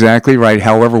 That's exactly right.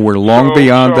 However, we're long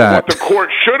beyond that. What the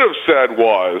court should have said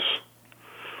was,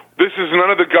 this is none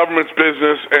of the government's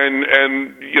business, and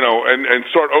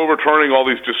start overturning all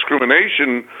these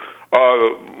discrimination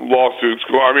laws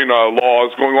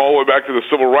going all the way back to the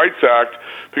Civil Rights Act,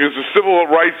 because the Civil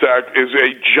Rights Act is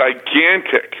a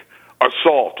gigantic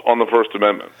assault on the First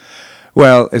Amendment.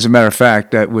 Well, as a matter of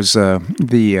fact, that was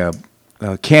the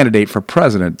candidate for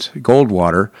president,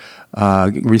 Goldwater,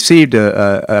 received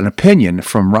an opinion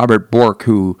from Robert Bork,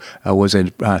 who was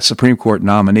a Supreme Court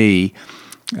nominee,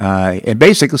 and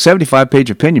basically, 75-page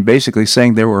opinion, basically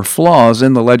saying there were flaws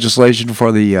in the legislation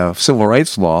for the civil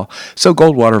rights law. So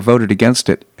Goldwater voted against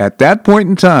it. At that point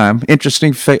in time,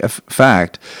 interesting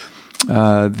fact,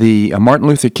 the Martin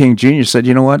Luther King Jr. said,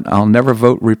 "You know what? I'll never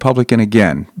vote Republican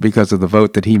again because of the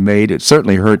vote that he made. It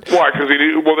certainly hurt." Why? Because then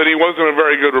he wasn't a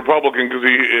very good Republican. Because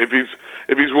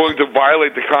if he's willing to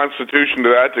violate the Constitution to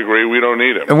that degree, we don't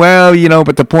need him. Well,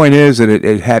 but the point is that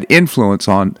it had influence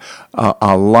on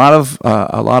a lot of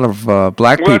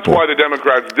black people. That's why the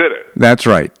Democrats did it. That's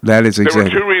right. That is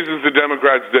exactly. There were two reasons the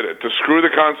Democrats did it: to screw the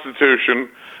Constitution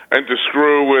and to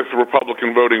screw with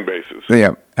Republican voting bases.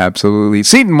 Yeah, absolutely.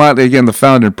 Seton Motley, again, the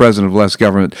founder and president of Less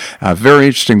Government. Very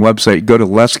interesting website. Go to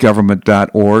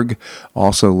lessgovernment.org.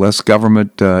 Also, Less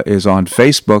Government is on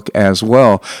Facebook as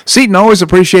well. Seton, always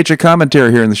appreciate your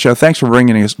commentary here in the show. Thanks for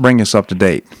bringing us up to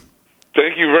date.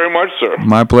 Thank you very much, sir.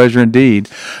 My pleasure indeed.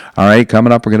 All right,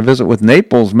 coming up, we're going to visit with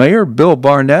Naples Mayor Bill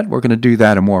Barnett. We're going to do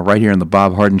that and more right here on The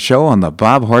Bob Harden Show on the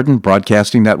Bob Harden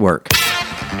Broadcasting Network.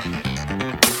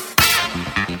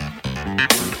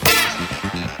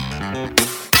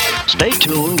 Stay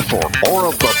tuned for more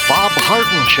of The Bob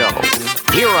Harden Show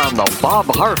here on the Bob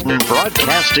Harden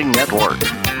Broadcasting Network.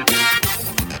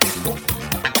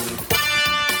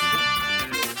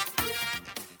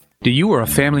 Do you or a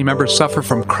family member suffer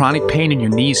from chronic pain in your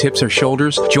knees, hips, or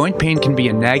shoulders? Joint pain can be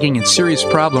a nagging and serious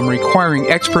problem requiring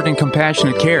expert and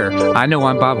compassionate care. I know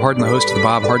I'm Bob Harden, the host of The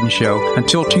Bob Harden Show.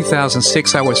 Until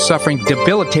 2006, I was suffering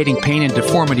debilitating pain and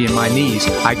deformity in my knees.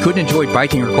 I couldn't enjoy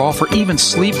biking or golf or even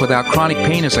sleep without chronic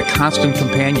pain as a constant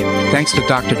companion. Thanks to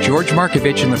Dr. George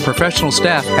Markovich and the professional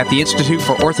staff at the Institute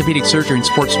for Orthopedic Surgery and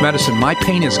Sports Medicine, my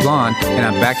pain is gone and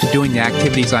I'm back to doing the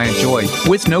activities I enjoy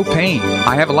with no pain.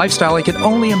 I have a lifestyle I could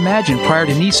only imagine prior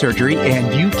to knee surgery,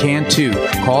 and you can too.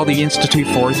 Call the Institute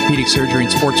for Orthopedic Surgery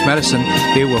and Sports Medicine.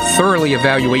 They will thoroughly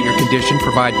evaluate your condition,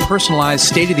 provide personalized,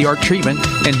 state-of-the-art treatment,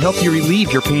 and help you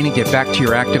relieve your pain and get back to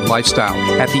your active lifestyle.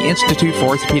 At the Institute for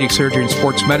Orthopedic Surgery and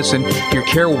Sports Medicine, your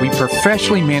care will be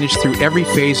professionally managed through every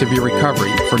phase of your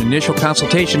recovery. For an initial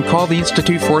consultation, call the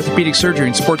Institute for Orthopedic Surgery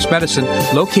and Sports Medicine,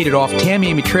 located off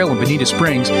Tamiami Trail in Bonita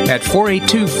Springs, at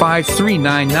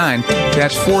 482-5399.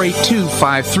 That's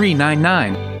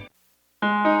 482-5399.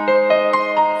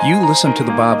 You listen to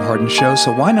The Bob Harden Show,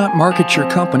 so why not market your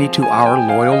company to our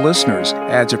loyal listeners?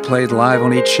 Ads are played live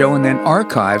on each show and then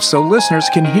archived so listeners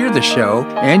can hear the show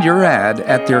and your ad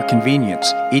at their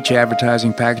convenience. Each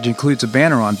advertising package includes a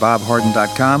banner on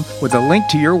bobharden.com with a link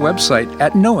to your website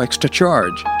at no extra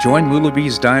charge. Join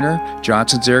Lulabee's Diner,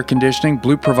 Johnson's Air Conditioning,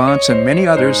 Blue Provence, and many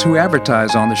others who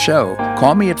advertise on the show.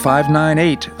 Call me at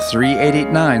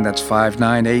 598-3889, that's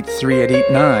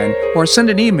 598-3889, or send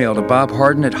an email to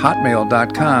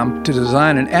bobharden@hotmail.com to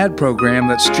design an ad program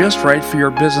that's just right for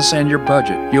your business and your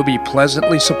budget. You'll be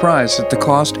pleasantly surprised at the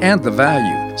cost and the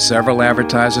value. Several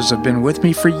advertisers have been with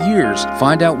me for years.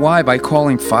 Find out why by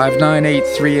calling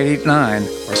 598-3889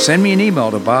 or send me an email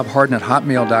to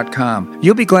bobharden@hotmail.com.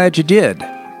 You'll be glad you did.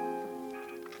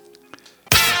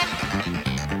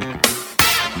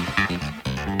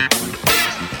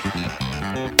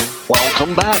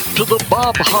 Welcome back to the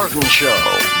Bob Harden Show.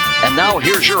 And now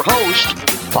here's your host,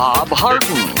 Bob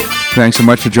Harden. Thanks so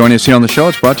much for joining us here on the show.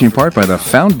 It's brought to you in part by the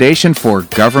Foundation for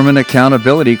Government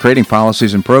Accountability, creating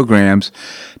policies and programs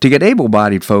to get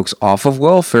able-bodied folks off of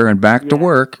welfare and back to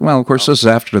work. Well, of course, this is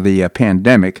after the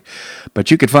pandemic,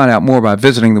 but you can find out more by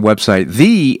visiting the website,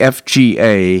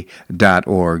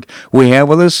 thefga.org. We have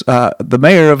with us the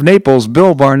mayor of Naples,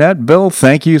 Bill Barnett. Bill,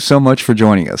 thank you so much for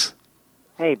joining us.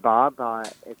 Hey, Bob.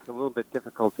 It's a little bit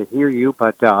difficult to hear you,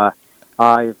 but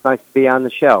it's nice to be on the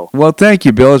show. Well, thank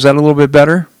you, Bill. Is that a little bit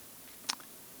better?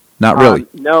 Not really.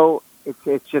 No,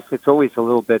 it's always a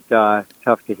little bit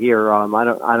tough to hear. I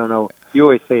don't know. You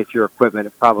always say it's your equipment.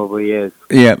 It probably is.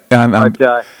 Yeah,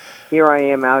 but here I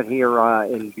am out here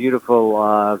in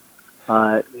beautiful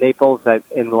Naples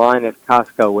in line at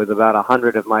Costco with about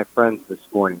 100 of my friends this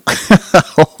morning.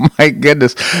 Oh my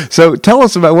goodness! So tell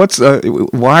us about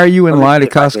why are you in line at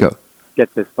Costco?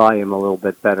 Get this volume a little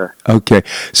bit better. Okay.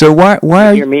 So why can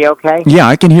you hear me okay? Yeah,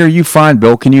 I can hear you fine,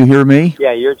 Bill. Can you hear me?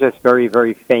 Yeah, you're just very,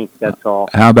 very faint, that's all.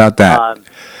 How about that?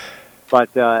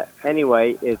 But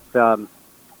anyway, it's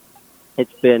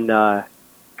been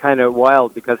kind of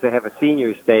wild because they have a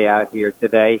seniors day out here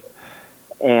today,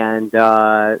 and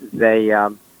they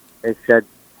said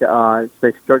they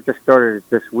just started it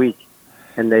this week.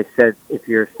 And they said if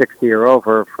you're 60 or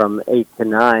over, from 8 to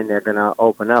 9, they're going to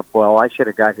open up. Well, I should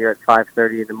have got here at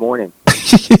 5:30 in the morning.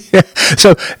 Yeah.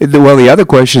 So, the other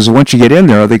question is, once you get in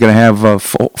there, are they going to have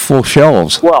full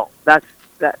shelves? Well, that's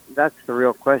the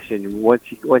real question. Once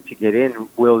you get in,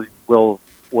 will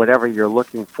whatever you're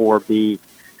looking for be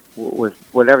on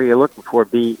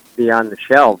the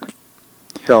shelves?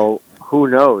 So who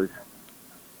knows?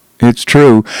 It's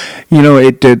true. You know,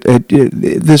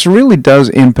 this really does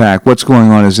impact, what's going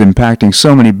on is impacting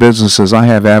so many businesses. I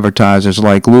have advertisers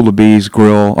like Lulabee's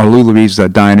Grill or Lulabee's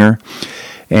Diner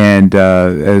and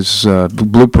as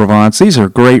Blue Provence. These are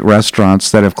great restaurants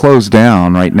that have closed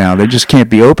down right now. They just can't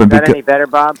be open. Is that any better,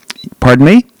 Bob? Pardon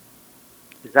me?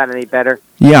 Is that any better?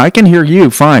 Yeah, I can hear you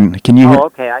fine. Can you? Oh,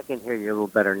 okay. I can hear you a little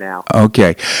better now.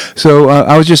 Okay. So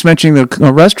I was just mentioning the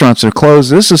restaurants are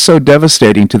closed. This is so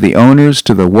devastating to the owners,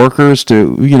 to the workers,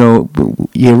 you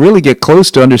really get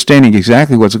close to understanding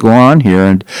exactly what's going on here,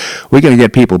 and we got to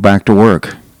get people back to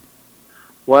work.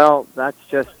 Well, that's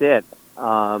just it.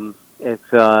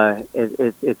 It's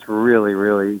really,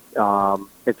 really,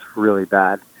 it's really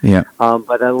bad. Yeah.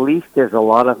 But at least there's a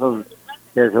lot of them.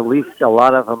 There's at least a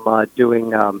lot of them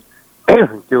doing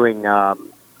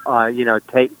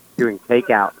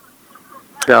takeout.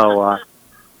 So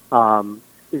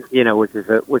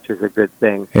which is a good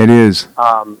thing. It is.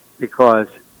 Because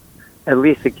at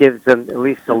least it gives them at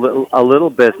least a little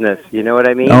business. You know what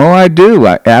I mean? Oh, I do.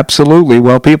 Absolutely.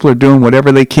 Well, people are doing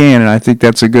whatever they can, and I think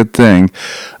that's a good thing.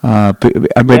 Yeah.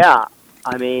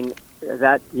 I mean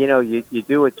that you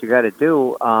do what you got to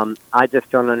do. I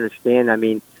just don't understand. I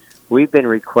mean, we've been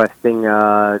requesting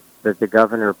that the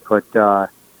governor put,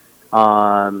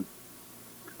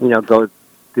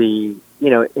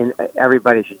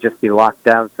 everybody should just be locked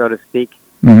down, so to speak,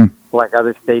 like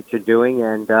other states are doing,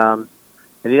 and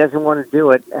he doesn't want to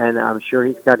do it, and I'm sure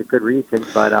he's got a good reason,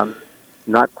 but I'm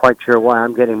not quite sure why.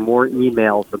 I'm getting more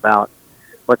emails about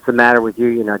what's the matter with you.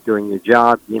 You're not doing your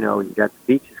job. You got the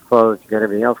beaches closed. You got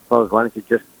everything else closed. Why don't you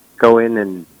just go in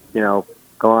and go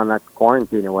on that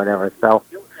quarantine or whatever? So.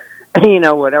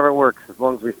 Whatever works, as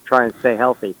long as we try and stay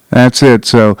healthy. That's it.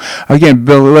 So, again,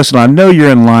 Bill, listen, I know you're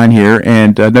in line here,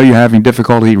 and I know you're having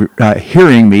difficulty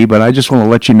hearing me, but I just want to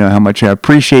let you know how much I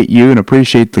appreciate you and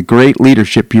appreciate the great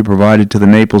leadership you provided to the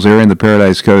Naples area and the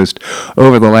Paradise Coast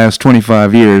over the last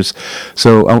 25 years.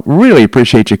 So, I really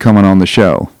appreciate you coming on the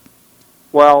show.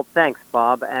 Well, thanks,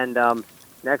 Bob. And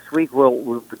next week,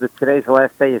 today's the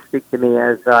last day you speak to me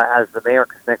as the mayor,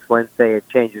 because next Wednesday it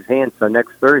changes hands. So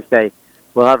next Thursday,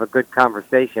 we'll have a good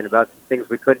conversation about some things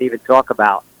we couldn't even talk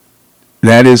about.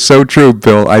 That is so true,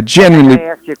 Bill. I genuinely... Can I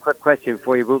ask you a quick question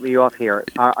before you boot me off here?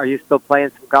 Are you still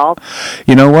playing some golf?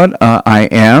 You know what? I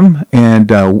am, and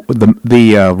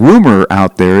the rumor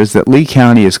out there is that Lee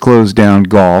County has closed down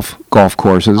golf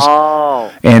courses.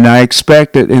 Oh. And I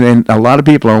expect that, and a lot of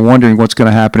people are wondering what's going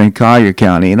to happen in Collier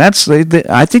County. And I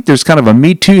think there's kind of a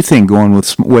Me Too thing going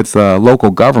with local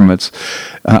governments.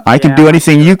 I can do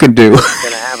anything you can do. What's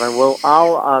going to happen?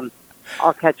 Well,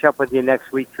 I'll catch up with you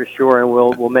next week for sure, and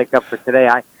we'll make up for today.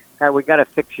 We got to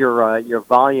fix your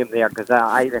volume there because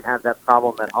I even have that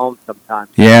problem at home sometimes.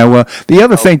 Yeah, well, the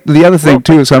other thing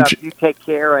too is you take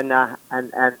care and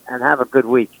have a good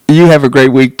week. You have a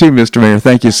great week too, Mr. Mayor.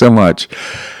 Thank you so much.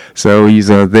 So he's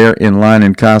there in line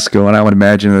in Costco, and I would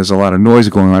imagine there's a lot of noise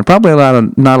going on. Probably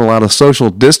not a lot of social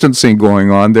distancing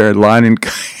going on there at line in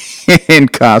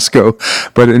Costco,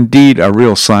 but indeed a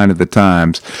real sign of the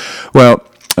times. Well.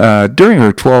 During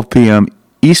her 12 p.m.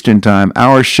 Eastern Time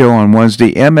hour show on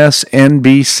Wednesday,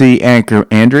 MSNBC anchor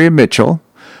Andrea Mitchell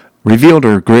revealed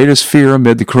her greatest fear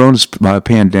amid the corona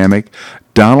pandemic.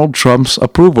 Donald Trump's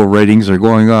approval ratings are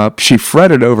going up. She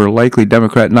fretted over likely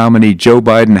Democrat nominee Joe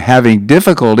Biden having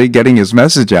difficulty getting his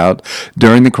message out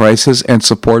during the crisis, and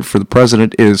support for the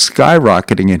president is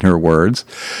skyrocketing, in her words.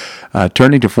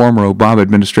 Turning to former Obama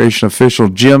administration official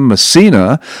Jim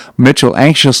Messina, Mitchell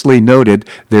anxiously noted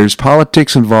there's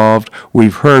politics involved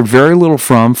we've heard very little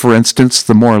from. For instance,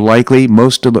 the most likely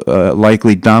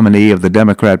nominee of the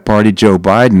Democrat Party, Joe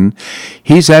Biden.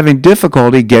 He's having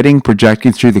difficulty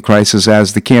projecting through the crisis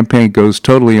as the campaign goes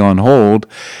totally on hold.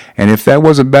 And if that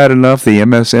wasn't bad enough, the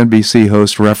MSNBC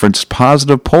host referenced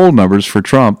positive poll numbers for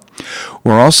Trump.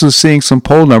 We're also seeing some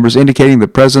poll numbers indicating the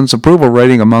president's approval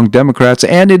rating among Democrats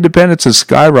and independents is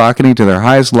skyrocketing to their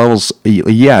highest levels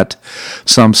yet.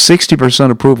 Some 60%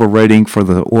 approval rating for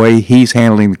the way he's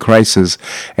handling the crisis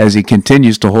as he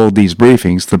continues to hold these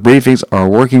briefings. The briefings are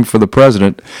working for the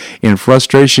president. In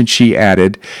frustration, she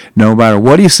added, no matter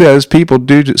what he says, people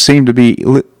do seem to be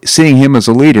seeing him as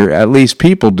a leader. At least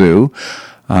people do.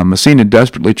 Messina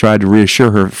desperately tried to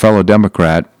reassure her fellow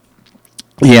Democrat.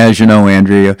 Yeah, as you know,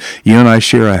 Andrea, you and I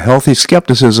share a healthy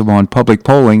skepticism on public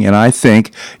polling, and I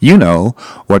think,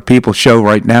 what people show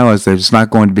right now is that it's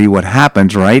not going to be what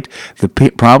happens, right? The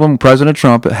problem President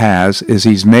Trump has is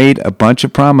he's made a bunch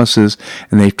of promises,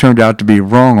 and they've turned out to be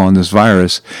wrong on this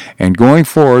virus. And going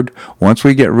forward, once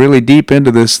we get really deep into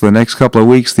this the next couple of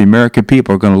weeks, the American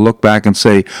people are going to look back and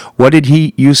say, what did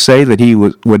you say that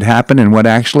would happen and what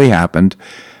actually happened?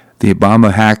 The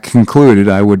Obama hack concluded,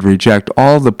 I would reject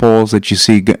all the polls that you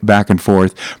see back and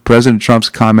forth. President Trump's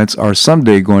comments are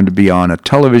someday going to be on a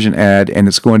television ad, and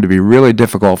it's going to be really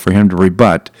difficult for him to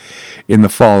rebut in the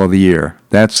fall of the year.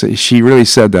 She really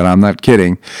said that. I'm not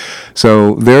kidding.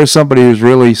 So there's somebody who's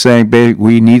really saying, babe,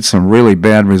 we need some really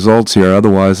bad results here.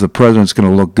 Otherwise, the president's going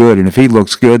to look good. And if he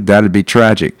looks good, that'd be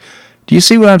tragic. Do you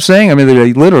see what I'm saying? I mean,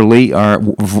 they literally are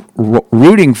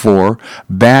rooting for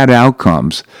bad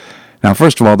outcomes. Now,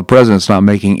 first of all, the president's not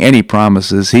making any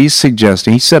promises. He's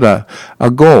suggesting, he set a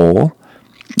goal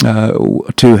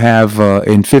to have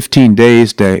in 15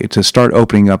 days to start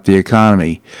opening up the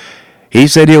economy. He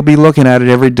said he'll be looking at it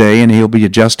every day and he'll be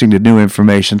adjusting to new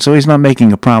information. So he's not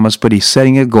making a promise, but he's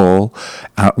setting a goal,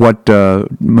 what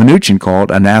Mnuchin called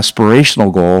an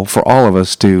aspirational goal for all of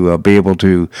us to be able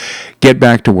to get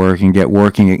back to work and get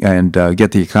working and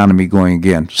get the economy going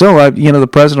again. So, the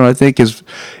president, I think, is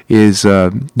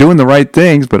doing the right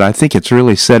things, but I think it's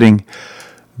really setting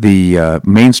the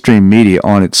mainstream media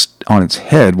on its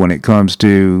head when it comes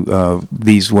to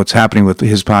what's happening with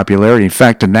his popularity. In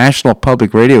fact, a national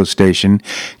public radio station,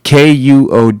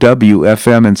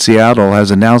 KUOW-FM in Seattle, has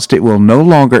announced it will no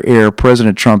longer air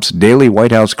President Trump's daily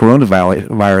White House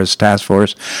coronavirus task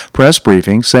force press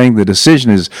briefing, saying the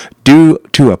decision is due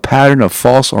to a pattern of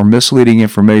false or misleading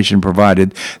information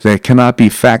provided that cannot be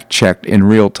fact-checked in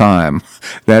real time.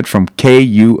 That from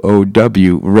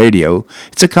KUOW Radio.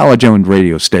 It's a college-owned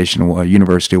radio station,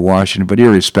 University of Washington, but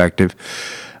irrespective.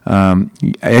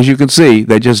 As you can see,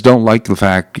 they just don't like the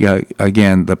fact,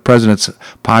 again, the president's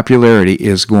popularity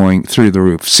is going through the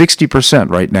roof. 60%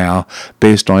 right now,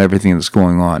 based on everything that's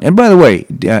going on. And by the way,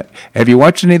 have you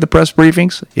watched any of the press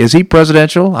briefings? Is he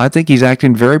presidential? I think he's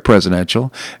acting very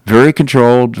presidential, very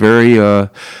controlled, very,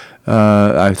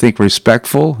 I think,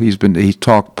 respectful. He's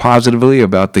talked positively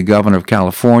about the governor of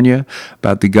California,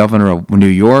 about the governor of New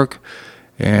York.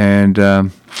 And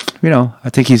I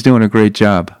think he's doing a great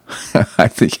job.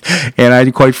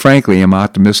 I quite frankly am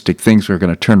optimistic things are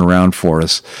going to turn around for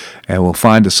us, and we'll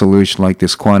find a solution like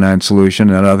this quinine solution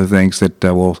and other things that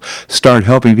will start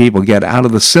helping people get out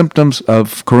of the symptoms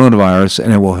of coronavirus,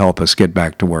 and it will help us get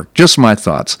back to work. Just my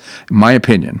thoughts, my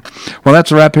opinion. Well,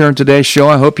 that's a wrap here on today's show.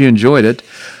 I hope you enjoyed it.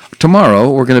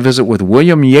 Tomorrow, we're going to visit with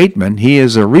William Yateman. He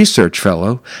is a research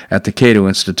fellow at the Cato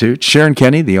Institute. Sharon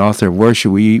Kenny, the author of Where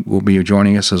Should We, will be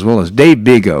joining us, as well as Dave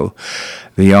Bigo,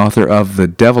 the author of The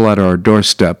Devil at Our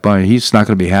Doorstep. He's not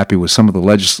going to be happy with some of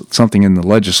something in the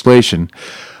legislation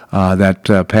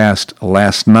that passed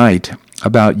last night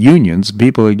about unions.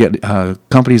 People that get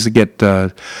companies that get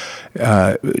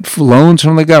loans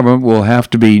from the government will have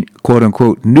to be quote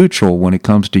unquote neutral when it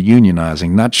comes to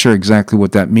unionizing. Not sure exactly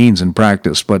what that means in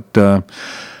practice, but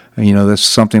that's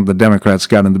something the Democrats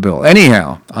got in the bill.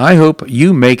 Anyhow, I hope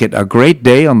you make it a great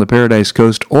day on the Paradise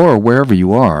Coast or wherever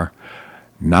you are.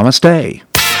 Namaste.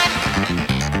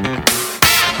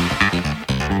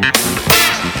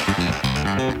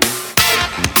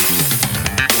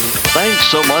 Thanks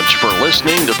so much for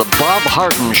listening to The Bob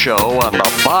Harden Show on the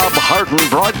Bob Harden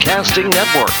Broadcasting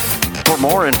Network. For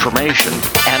more information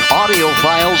and audio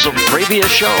files of previous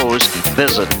shows,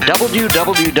 visit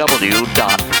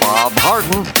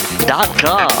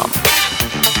www.bobharden.com.